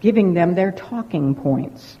giving them their talking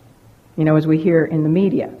points. As we hear in the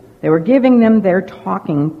media. They were giving them their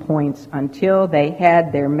talking points until they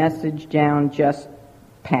had their message down just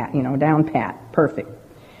pat, down pat, perfect.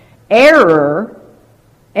 Error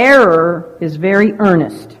is very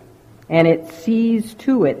earnest, and it sees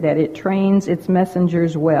to it that it trains its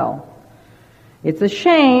messengers well. It's a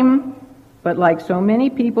shame, but like so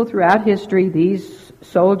many people throughout history, these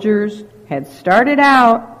soldiers had started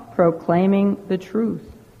out proclaiming the truth.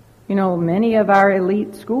 Many of our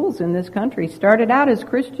elite schools in this country started out as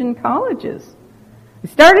Christian colleges. They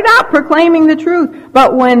started out proclaiming the truth,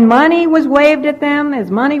 but when money was waved at them, as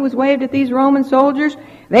money was waved at these Roman soldiers,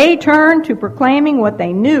 they turned to proclaiming what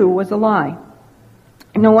they knew was a lie.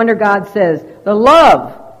 No wonder God says, the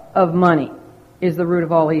love of money is the root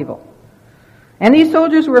of all evil. And these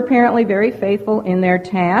soldiers were apparently very faithful in their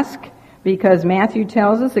task, because Matthew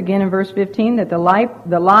tells us again in verse 15 that the lie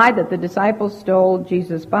that the disciples stole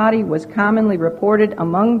Jesus' body was commonly reported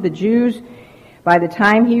among the Jews by the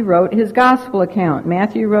time he wrote his gospel account.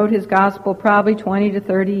 Matthew wrote his gospel probably 20 to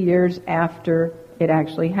 30 years after it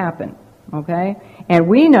actually happened. Okay? And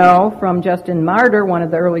we know from Justin Martyr, one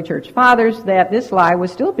of the early church fathers, that this lie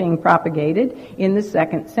was still being propagated in the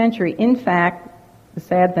 2nd century. In fact, the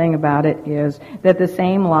sad thing about it is that the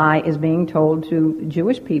same lie is being told to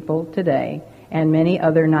Jewish people today and many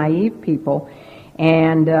other naive people,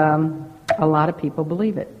 and a lot of people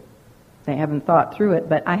believe it. They haven't thought through it,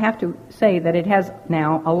 but I have to say that it has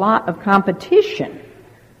now a lot of competition.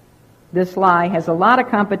 This lie has a lot of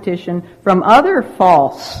competition from other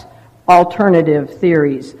false alternative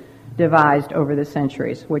theories devised over the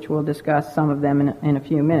centuries, which we'll discuss some of them in a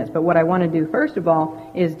few minutes. But what I want to do first of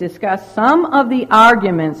all is discuss some of the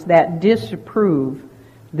arguments that disprove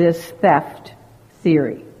this theft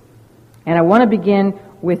theory. And I want to begin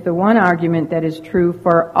with the one argument that is true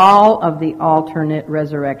for all of the alternate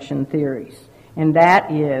resurrection theories, and that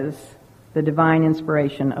is the divine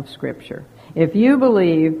inspiration of Scripture. If you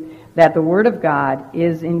believe that the Word of God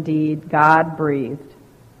is indeed God-breathed,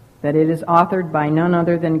 that it is authored by none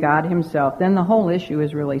other than God himself, then the whole issue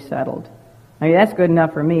is really settled. That's good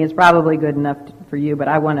enough for me. It's probably good enough for you, but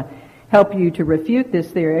I want to help you to refute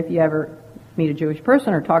this theory if you ever meet a Jewish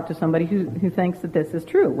person or talk to somebody who thinks that this is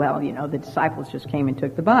true. Well, the disciples just came and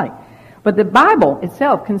took the body. But the Bible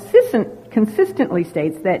itself consistently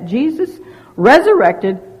states that Jesus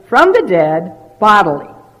resurrected from the dead bodily.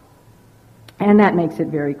 And that makes it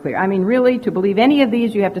very clear. Really, to believe any of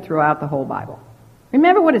these, you have to throw out the whole Bible.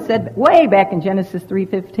 Remember what it said way back in Genesis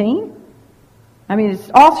 3:15?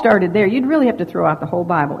 It's all started there. You'd really have to throw out the whole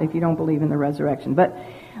Bible if you don't believe in the resurrection. But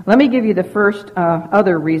let me give you the first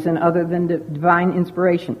other reason other than divine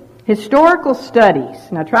inspiration. Historical studies.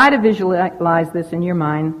 Now try to visualize this in your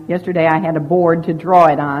mind. Yesterday I had a board to draw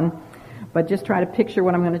it on, but just try to picture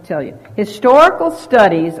what I'm going to tell you. Historical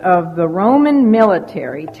studies of the Roman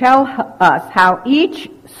military tell us how each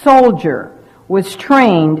soldier was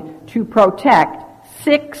trained to protect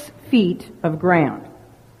 6 feet of ground.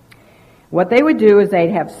 What they would do is they'd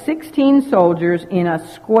have 16 soldiers in a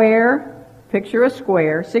square, picture a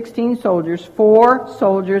square, 16 soldiers, 4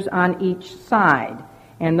 soldiers on each side.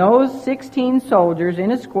 And those 16 soldiers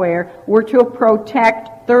in a square were to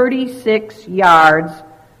protect 36 yards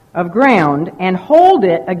of ground and hold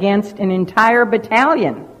it against an entire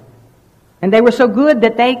battalion. And they were so good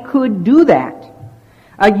that they could do that.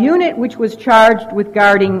 A unit which was charged with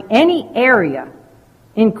guarding any area,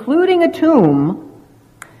 including a tomb,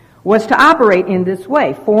 was to operate in this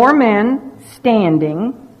way. 4 men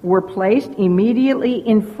standing were placed immediately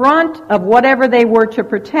in front of whatever they were to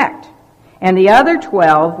protect, and the other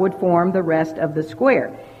 12 would form the rest of the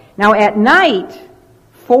square. Now at night,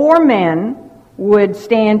 4 men would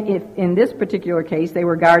stand, if in this particular case they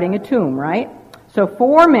were guarding a tomb, right? So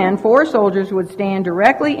 4 men, 4 soldiers would stand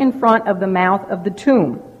directly in front of the mouth of the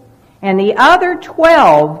tomb, and the other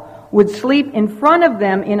 12 would sleep in front of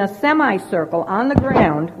them in a semicircle on the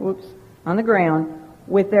ground,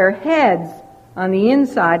 with their heads on the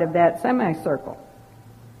inside of that semicircle.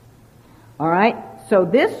 All right? So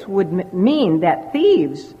this would mean that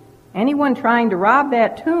thieves, anyone trying to rob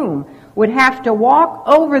that tomb, would have to walk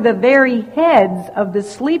over the very heads of the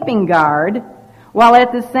sleeping guard, while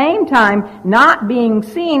at the same time not being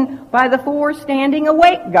seen by the 4 standing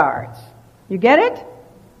awake guards. You get it?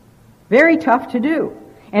 Very tough to do.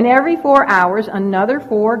 And every 4 hours, another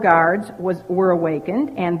 4 guards were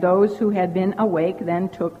awakened, and those who had been awake then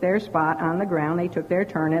took their spot on the ground. They took their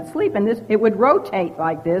turn at sleep, and it would rotate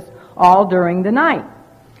like this all during the night.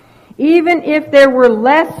 Even if there were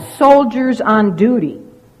less soldiers on duty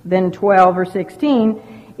than 12 or 16,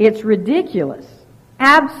 it's ridiculous,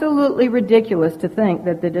 absolutely ridiculous to think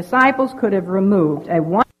that the disciples could have removed a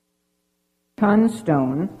 1-ton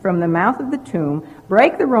stone from the mouth of the tomb,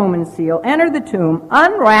 break the Roman seal, enter the tomb,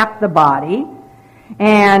 unwrap the body,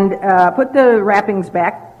 and put the wrappings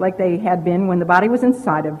back like they had been when the body was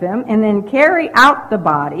inside of them, and then carry out the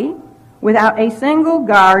body without a single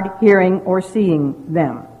guard hearing or seeing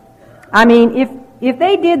them. I mean, if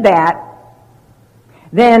they did that,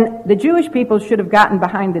 then the Jewish people should have gotten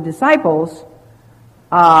behind the disciples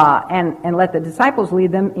and let the disciples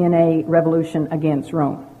lead them in a revolution against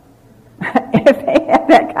Rome. If they had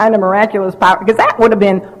that kind of miraculous power, because that would have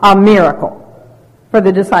been a miracle for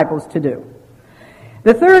the disciples to do.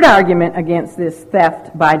 The third argument against this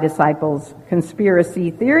theft by disciples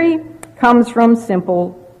conspiracy theory comes from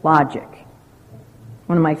simple logic.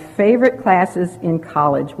 One of my favorite classes in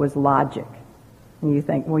college was logic. And you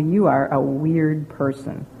think, well, you are a weird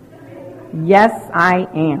person. Yes, I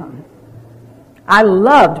am. I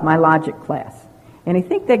loved my logic class. And I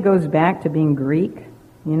think that goes back to being Greek.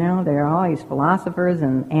 You know, they're all these philosophers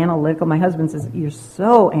and analytical. My husband says, you're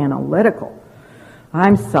so analytical.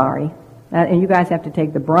 I'm sorry. And you guys have to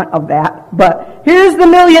take the brunt of that. But here's the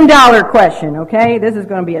 $1 million question, okay? This is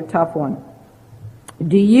going to be a tough one.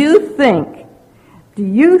 Do you think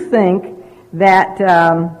that...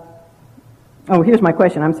 here's my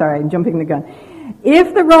question. I'm sorry, I'm jumping the gun.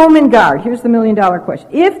 If the Roman guard, here's the $1 million question.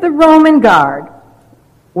 If the Roman guard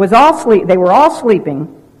was they were all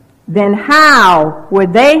sleeping, then how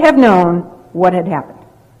would they have known what had happened?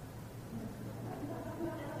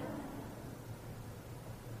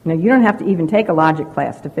 Now, you don't have to even take a logic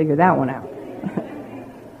class to figure that one out.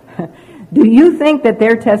 Do you think that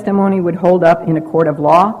their testimony would hold up in a court of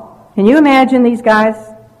law? Can you imagine these guys,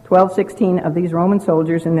 12, 16 of these Roman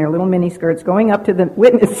soldiers in their little miniskirts going up to the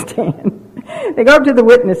witness stand? They go up to the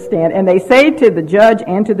witness stand and they say to the judge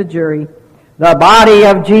and to the jury, the body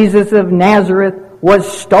of Jesus of Nazareth was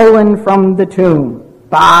stolen from the tomb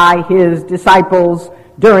by his disciples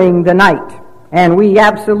during the night. And we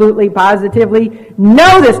absolutely, positively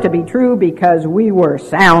know this to be true because we were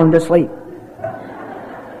sound asleep.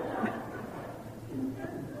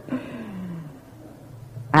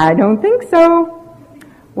 I don't think so.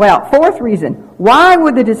 Well, fourth reason. Why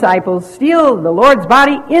would the disciples steal the Lord's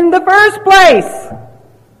body in the first place?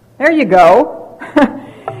 There you go.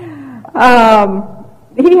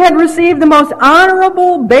 He had received the most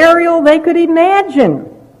honorable burial they could imagine.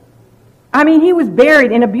 I mean, he was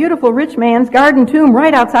buried in a beautiful rich man's garden tomb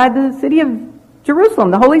right outside the city of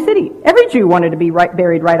Jerusalem, the holy city. Every Jew wanted to be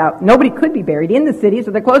buried right out. Nobody could be buried in the city,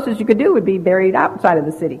 so the closest you could do would be buried outside of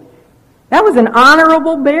the city. That was an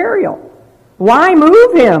honorable burial. Why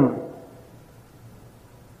move him?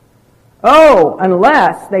 Oh,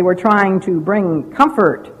 unless they were trying to bring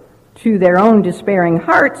comfort to their own despairing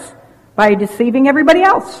hearts by deceiving everybody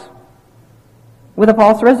else with a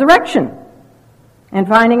false resurrection and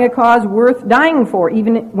finding a cause worth dying for,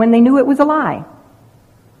 even when they knew it was a lie.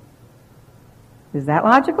 Is that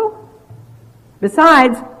logical?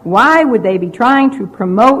 Besides, why would they be trying to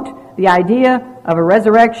promote the idea of a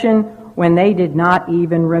resurrection when they did not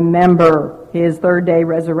even remember his third-day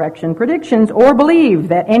resurrection predictions or believe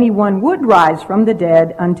that anyone would rise from the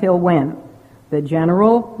dead until when? The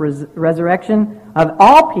general resurrection of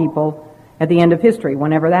all people at the end of history,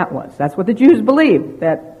 whenever that was. That's what the Jews believed,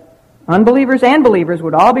 that unbelievers and believers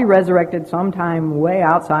would all be resurrected sometime way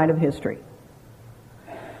outside of history.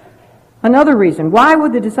 Another reason, why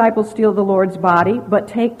would the disciples steal the Lord's body but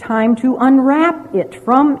take time to unwrap it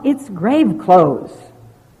from its grave clothes?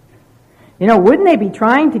 You know, wouldn't they be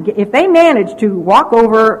trying to get, if they managed to walk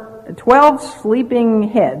over 12 sleeping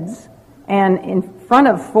heads and in front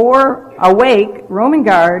of 4 awake Roman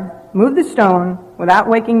guard, move the stone without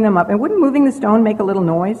waking them up, and wouldn't moving the stone make a little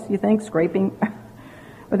noise, you think, scraping?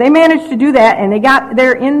 But they managed to do that, and they got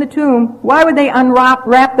there in the tomb. Why would they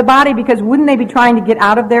unwrap the body? Because wouldn't they be trying to get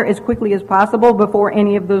out of there as quickly as possible before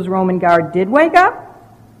any of those Roman guard did wake up?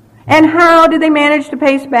 And how did they manage to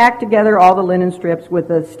paste back together all the linen strips with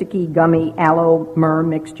the sticky, gummy aloe myrrh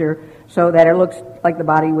mixture so that it looks like the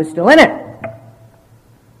body was still in it?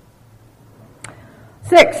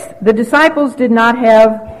 6, the disciples did not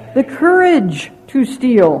have the courage to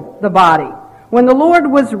steal the body. When the Lord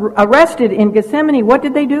was arrested in Gethsemane, what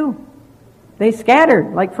did they do? They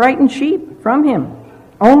scattered like frightened sheep from him.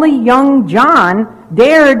 Only young John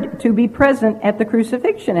dared to be present at the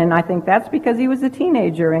crucifixion, and I think that's because he was a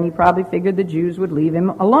teenager and he probably figured the Jews would leave him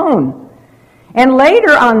alone. And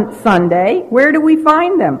later on Sunday, where do we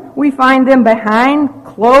find them? We find them behind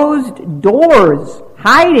closed doors,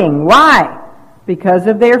 hiding. Why? Because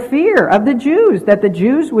of their fear of the Jews, that the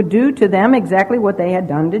Jews would do to them exactly what they had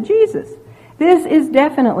done to Jesus. This is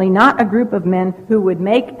definitely not a group of men who would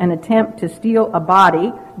make an attempt to steal a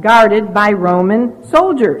body guarded by Roman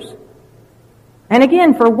soldiers. And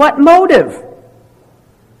again, for what motive?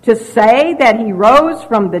 To say that he rose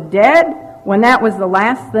from the dead when that was the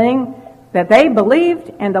last thing that they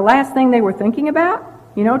believed and the last thing they were thinking about?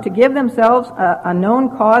 You know, to give themselves a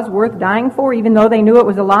known cause worth dying for, even though they knew it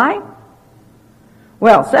was a lie?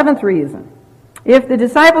 Well, 7th reason. If the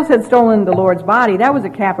disciples had stolen the Lord's body, that was a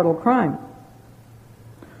capital crime.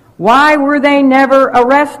 Why were they never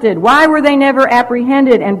arrested? Why were they never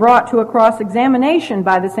apprehended and brought to a cross-examination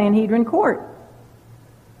by the Sanhedrin court?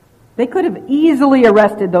 They could have easily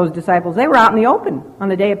arrested those disciples. They were out in the open on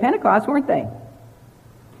the day of Pentecost, weren't they?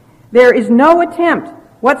 There is no attempt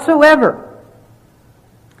whatsoever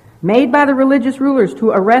made by the religious rulers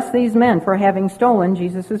to arrest these men for having stolen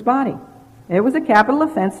Jesus' body. It was a capital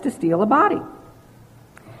offense to steal a body.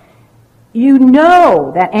 You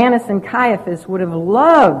know that Annas and Caiaphas would have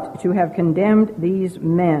loved to have condemned these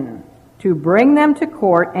men, to bring them to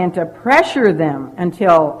court and to pressure them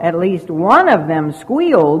until at least one of them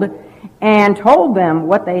squealed and told them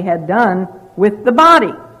what they had done with the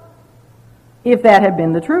body, if that had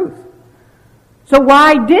been the truth. So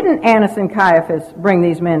why didn't Annas and Caiaphas bring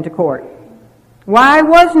these men to court? Why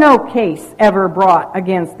was no case ever brought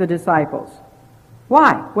against the disciples?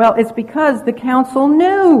 Why? Well, it's because the council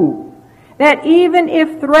knew that even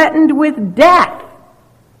if threatened with death,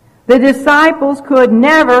 the disciples could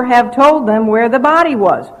never have told them where the body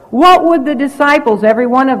was. What would the disciples, every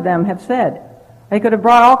one of them, have said? They could have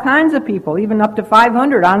brought all kinds of people, even up to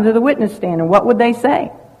 500, onto the witness stand, and what would they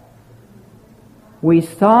say? We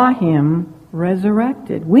saw him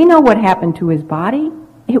resurrected. We know what happened to his body.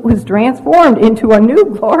 It was transformed into a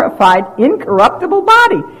new, glorified, incorruptible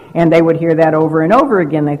body. And they would hear that over and over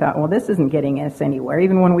again. They thought, well, this isn't getting us anywhere.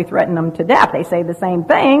 Even when we threaten them to death, they say the same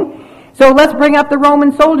thing. So let's bring up the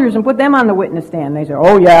Roman soldiers and put them on the witness stand. They say,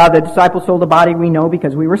 oh yeah, the disciples stole the body, we know,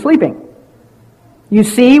 because we were sleeping. You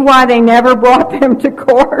see why they never brought them to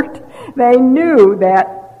court? They knew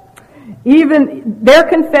that even their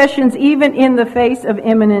confessions, even in the face of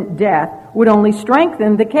imminent death, would only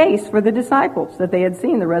strengthen the case for the disciples that they had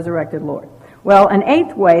seen the resurrected Lord. Well, an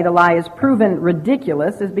 8th way the lie is proven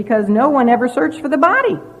ridiculous is because no one ever searched for the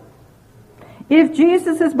body. If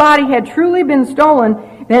Jesus' body had truly been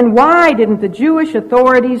stolen, then why didn't the Jewish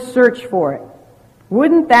authorities search for it?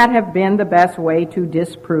 Wouldn't that have been the best way to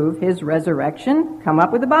disprove his resurrection? Come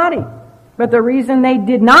up with the body. But the reason they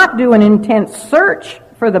did not do an intense search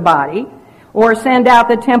for the body, or send out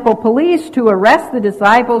the temple police to arrest the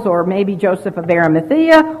disciples, or maybe Joseph of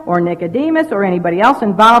Arimathea, or Nicodemus, or anybody else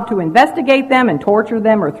involved to investigate them and torture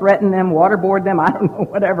them or threaten them, waterboard them, I don't know,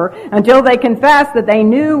 whatever, until they confessed that they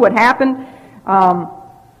knew what happened,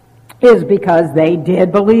 is because they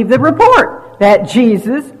did believe the report that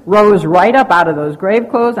Jesus rose right up out of those grave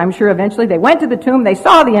clothes. I'm sure eventually they went to the tomb, they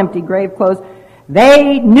saw the empty grave clothes.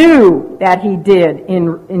 They knew that he did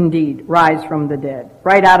indeed rise from the dead,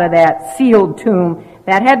 right out of that sealed tomb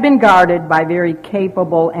that had been guarded by very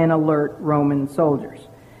capable and alert Roman soldiers.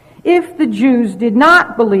 If the Jews did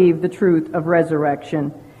not believe the truth of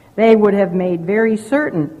resurrection, they would have made very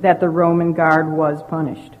certain that the Roman guard was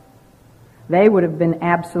punished. They would have been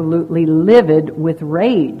absolutely livid with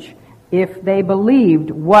rage if they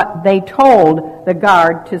believed what they told the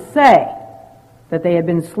guard to say, that they had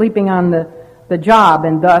been sleeping on the job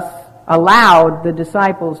and thus allowed the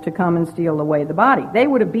disciples to come and steal away the body. They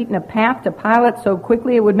would have beaten a path to Pilate so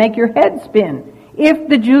quickly it would make your head spin if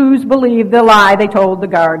the Jews believed the lie they told the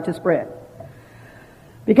guard to spread.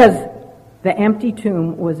 Because the empty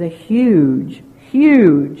tomb was a huge,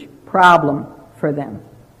 huge problem for them.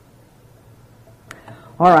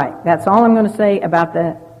 All right, that's all I'm going to say about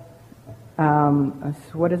the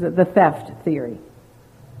theft theory.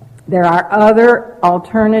 There are other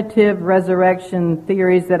alternative resurrection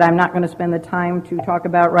theories that I'm not going to spend the time to talk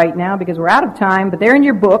about right now because we're out of time, but they're in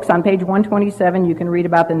your books. On page 127, you can read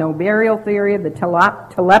about the no burial theory, the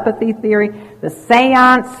telepathy theory, the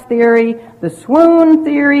séance theory, the swoon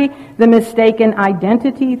theory, the mistaken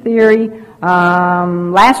identity theory.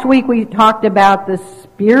 Last week we talked about the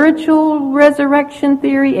spiritual resurrection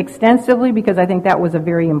theory extensively because I think that was a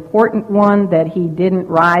very important one, that he didn't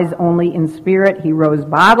rise only in spirit, he rose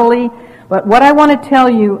bodily. But what I want to tell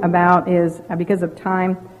you about is, because of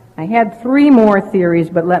time, I had 3 more theories,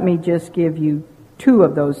 but let me just give you 2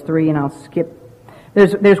 of those 3 and I'll skip.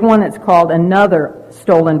 There's one that's called another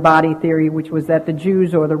stolen body theory, which was that the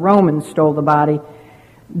Jews or the Romans stole the body.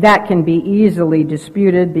 That can be easily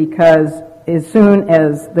disputed because as soon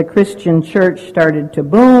as the Christian church started to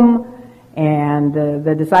boom and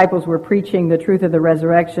the disciples were preaching the truth of the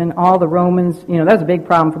resurrection, all the Romans, that was a big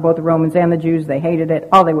problem for both the Romans and the Jews. They hated it.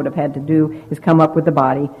 All they would have had to do is come up with the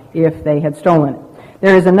body if they had stolen it.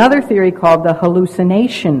 There is another theory called the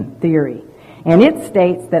hallucination theory, and it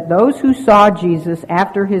states that those who saw Jesus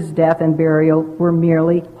after his death and burial were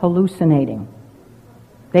merely hallucinating.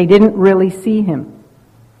 They didn't really see him.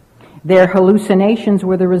 Their hallucinations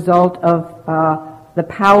were the result of the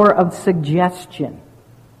power of suggestion.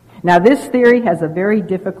 Now, this theory has a very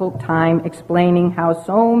difficult time explaining how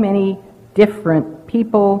so many different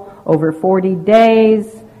people over 40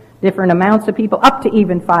 days, different amounts of people, up to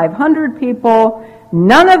even 500 people,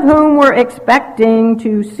 none of whom were expecting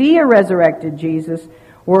to see a resurrected Jesus,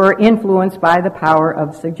 were influenced by the power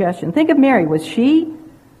of suggestion. Think of Mary. Was she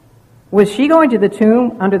going to the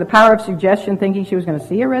tomb under the power of suggestion thinking she was going to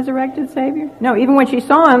see a resurrected Savior? No, even when she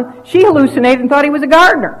saw him, she hallucinated and thought he was a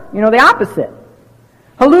gardener. The opposite.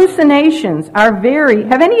 Hallucinations are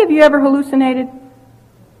have any of you ever hallucinated?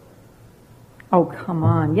 Oh, come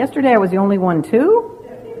on. Yesterday I was the only one too?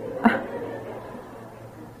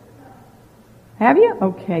 Have you?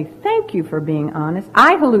 Okay, thank you for being honest.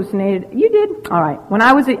 I hallucinated. You did? All right. When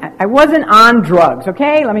I wasn't on drugs,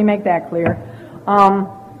 okay? Let me make that clear.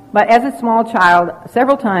 But as a small child,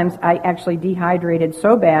 several times I actually dehydrated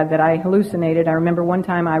so bad that I hallucinated. I remember one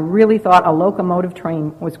time I really thought a locomotive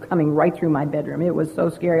train was coming right through my bedroom. It was so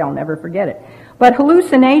scary, I'll never forget it. But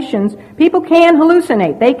hallucinations, people can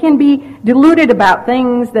hallucinate. They can be deluded about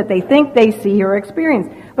things that they think they see or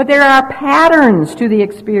experience. But there are patterns to the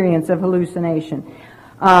experience of hallucination.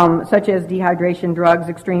 Such as dehydration, drugs,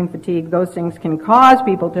 extreme fatigue. Those things can cause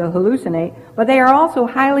people to hallucinate, but they are also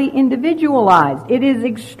highly individualized. It is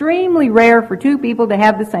extremely rare for 2 people to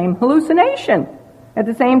have the same hallucination at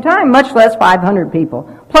the same time, much less 500 people.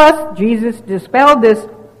 Plus, Jesus dispelled this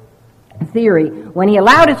theory when he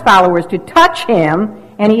allowed his followers to touch him,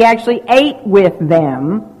 and he actually ate with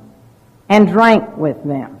them and drank with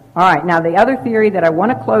them. All right, now the other theory that I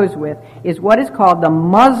want to close with is what is called the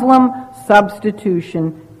Muslim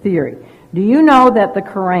substitution theory. Do you know that the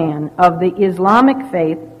Quran of the Islamic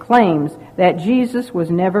faith claims that Jesus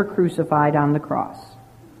was never crucified on the cross?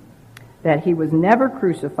 That he was never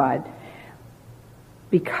crucified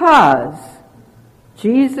because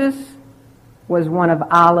Jesus was one of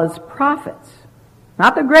Allah's prophets.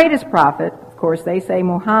 Not the greatest prophet. Of course, they say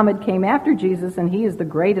Muhammad came after Jesus and he is the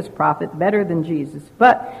greatest prophet, better than Jesus.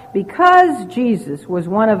 But because Jesus was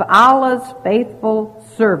one of Allah's faithful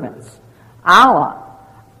servants, Allah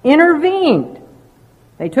intervened.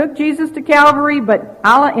 They took Jesus to Calvary, but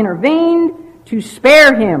Allah intervened to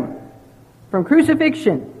spare him from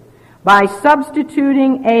crucifixion by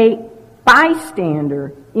substituting a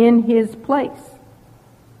bystander in his place.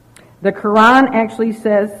 The Quran actually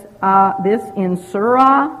says this in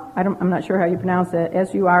Surah, I'm not sure how you pronounce it,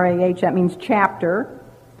 Surah, that means chapter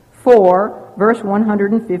 4, verse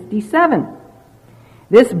 157.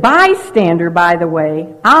 This bystander, by the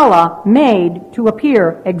way, Allah made to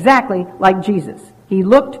appear exactly like Jesus. He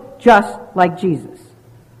looked just like Jesus,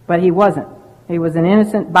 but he wasn't. He was an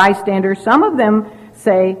innocent bystander. Some of them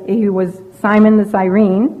say he was Simon the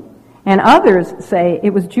Cyrene, And others say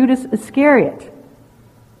it was Judas Iscariot.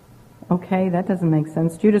 Okay, that doesn't make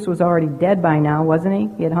sense. Judas was already dead by now, wasn't he?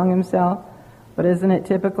 He had hung himself. But isn't it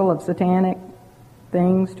typical of satanic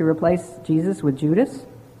things to replace Jesus with Judas?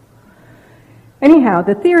 Anyhow,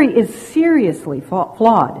 the theory is seriously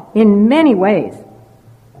flawed in many ways.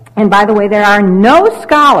 And by the way, there are no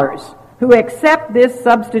scholars who accept this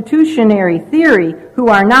substitutionary theory who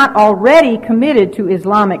are not already committed to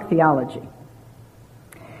Islamic theology.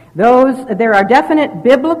 There are definite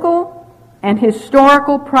biblical and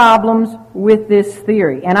historical problems with this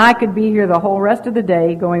theory. And I could be here the whole rest of the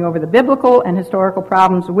day going over the biblical and historical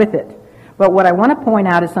problems with it. But what I want to point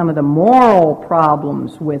out is some of the moral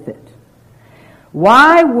problems with it.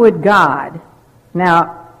 Why would God...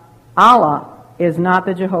 Now, Allah is not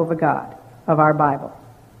the Jehovah God of our Bible.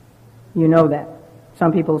 You know that.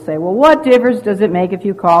 Some people say, well, what difference does it make if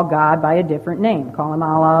you call God by a different name? Call him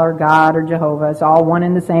Allah or God or Jehovah. It's all one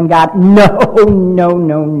and the same God. No, no,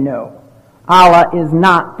 no, no. Allah is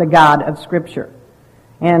not the God of Scripture.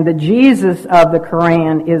 And the Jesus of the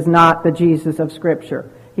Quran is not the Jesus of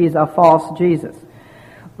Scripture. He's a false Jesus.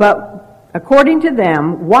 But according to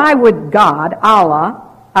them, why would God, Allah,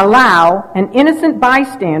 allow an innocent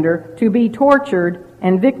bystander to be tortured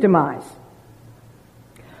and victimized?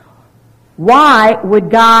 Why would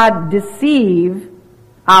God deceive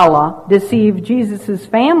Jesus'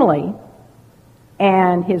 family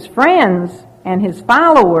and his friends and his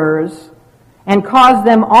followers and cause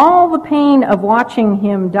them all the pain of watching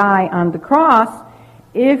him die on the cross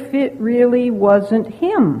if it really wasn't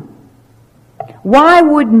him? Why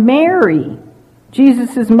would Mary,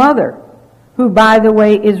 Jesus' mother, who, by the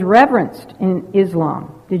way, is reverenced in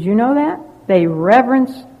Islam, did you know that? They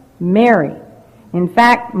reverence Mary. In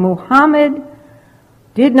fact, Muhammad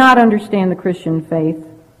did not understand the Christian faith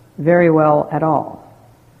very well at all.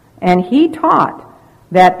 And he taught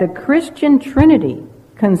that the Christian Trinity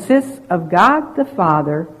consists of God the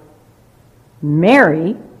Father,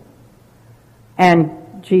 Mary,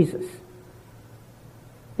 and Jesus.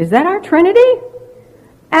 Is that our Trinity?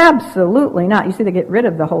 Absolutely not. You see, they get rid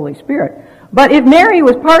of the Holy Spirit. But if Mary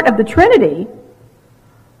was part of the Trinity,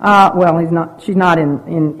 she's not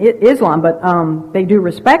in Islam, but they do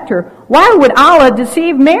respect her. Why would Allah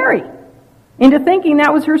deceive Mary into thinking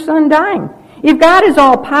that was her son dying? If God is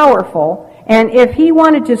all-powerful, and if he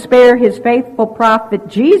wanted to spare his faithful prophet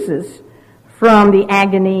Jesus from the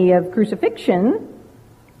agony of crucifixion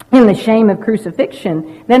and the shame of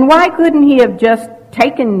crucifixion, then why couldn't he have just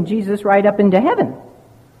taken Jesus right up into heaven?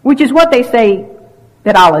 Which is what they say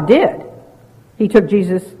that Allah did. He took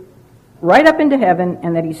Jesus right up into heaven,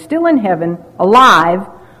 and that he's still in heaven, alive,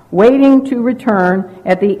 waiting to return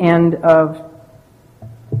at the end of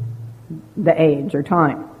the age or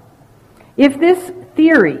time. If this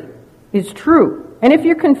theory is true, and if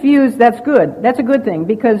you're confused, that's good. That's a good thing,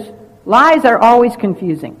 because lies are always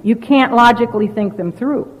confusing. You can't logically think them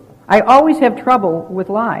through. I always have trouble with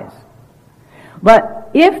lies.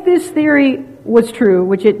 But if this theory was true,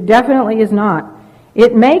 which it definitely is not,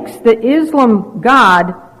 it makes the Islam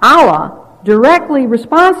God, Allah, directly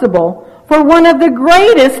responsible for one of the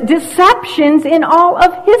greatest deceptions in all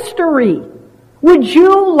of history. Would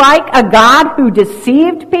you like a God who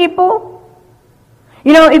deceived people?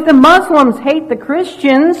 You know, if the Muslims hate the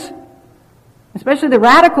Christians, especially the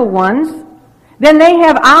radical ones, then they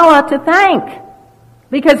have Allah to thank,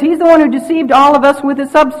 because he's the one who deceived all of us with a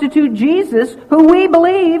substitute Jesus, who we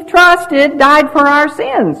believe, trusted, died for our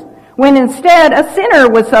sins, when instead a sinner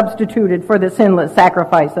was substituted for the sinless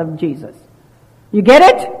sacrifice of Jesus. You get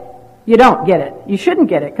it? You don't get it. You shouldn't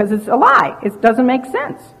get it, because it's a lie. It doesn't make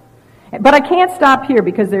sense. But I can't stop here,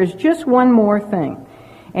 because there's just one more thing.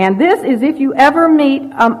 And this is, if you ever meet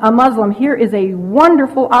a Muslim, here is a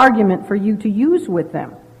wonderful argument for you to use with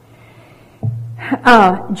them.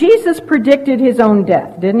 Jesus predicted his own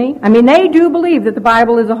death, didn't he? I mean, they do believe that the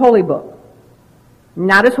Bible is a holy book.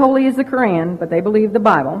 Not as holy as the Quran, but they believe the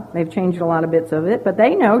Bible. They've changed a lot of bits of it, but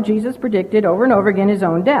they know Jesus predicted over and over again his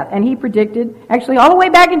own death. And he predicted, actually all the way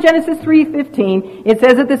back in Genesis 3:15, it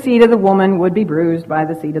says that the seed of the woman would be bruised by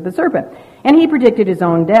the seed of the serpent. And he predicted his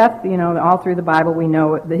own death. You know, all through the Bible we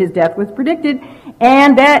know that his death was predicted,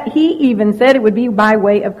 and that he even said it would be by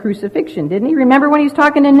way of crucifixion. Didn't he? Remember when he was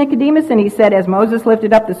talking to Nicodemus and he said, as Moses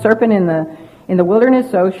lifted up the serpent in the wilderness,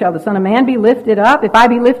 so shall the Son of Man be lifted up. If I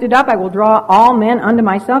be lifted up, I will draw all men unto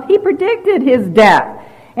myself. He predicted his death,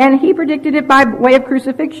 and he predicted it by way of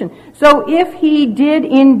crucifixion. So if he did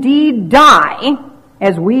indeed die,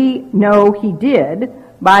 as we know he did,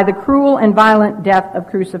 by the cruel and violent death of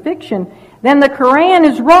crucifixion, then the Quran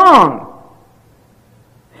is wrong,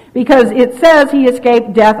 because it says he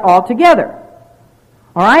escaped death altogether.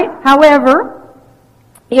 All right? However,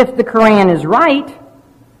 if the Quran is right,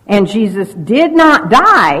 and Jesus did not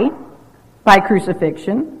die by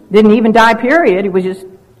crucifixion, didn't even die, period, he was just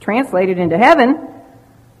translated into heaven,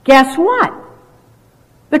 guess what?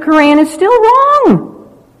 The Quran is still wrong.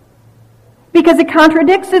 Because it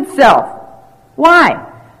contradicts itself. Why?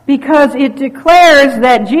 Because it declares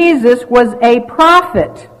that Jesus was a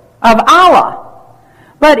prophet of Allah.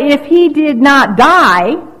 But if he did not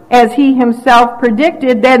die, as he himself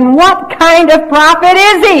predicted, then what kind of prophet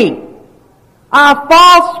is he? A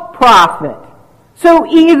false prophet. So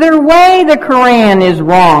either way the Quran is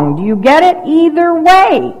wrong. Do you get it? Either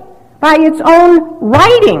way. By its own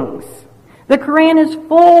writings. The Quran is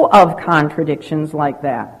full of contradictions like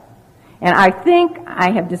that. And I think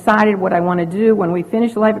I have decided what I want to do when we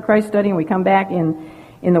finish the Life of Christ study and we come back in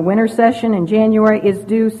the winter session in January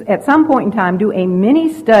is at some point in time, do a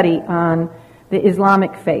mini study on the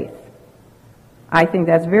Islamic faith. I think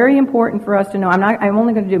that's very important for us to know. I'm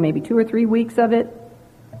only going to do maybe 2 or 3 weeks of it.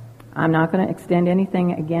 I'm not going to extend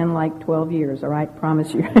anything again like 12 years, all right?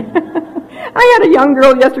 Promise you. I had a young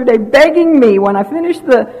girl yesterday begging me when I finished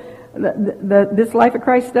this Life of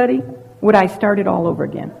Christ study, would I start it all over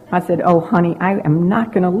again? I said, oh, honey, I am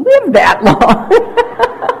not going to live that long.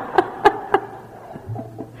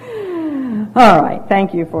 All right,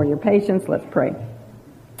 thank you for your patience. Let's pray.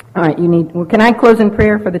 All right, can I close in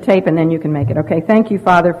prayer for the tape and then you can make it? Okay, thank you,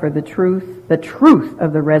 Father, for the truth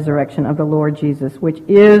of the resurrection of the Lord Jesus, which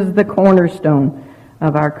is the cornerstone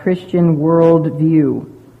of our Christian worldview,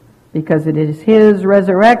 because it is his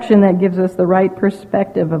resurrection that gives us the right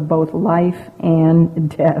perspective of both life and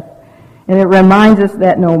death. And it reminds us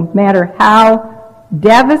that no matter how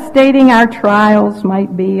devastating our trials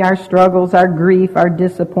might be, our struggles, our grief, our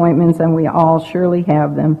disappointments, and we all surely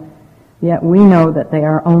have them, yet we know that they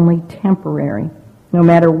are only temporary. No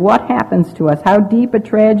matter what happens to us, how deep a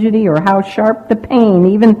tragedy or how sharp the pain,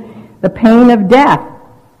 even the pain of death,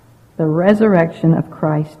 the resurrection of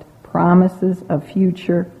Christ promises a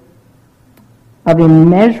future of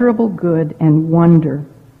immeasurable good and wonder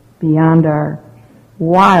beyond our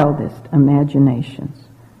wildest imaginations.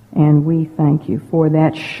 And we thank you for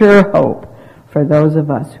that sure hope for those of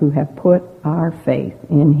us who have put our faith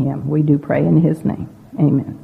in him. We do pray in his name. Amen.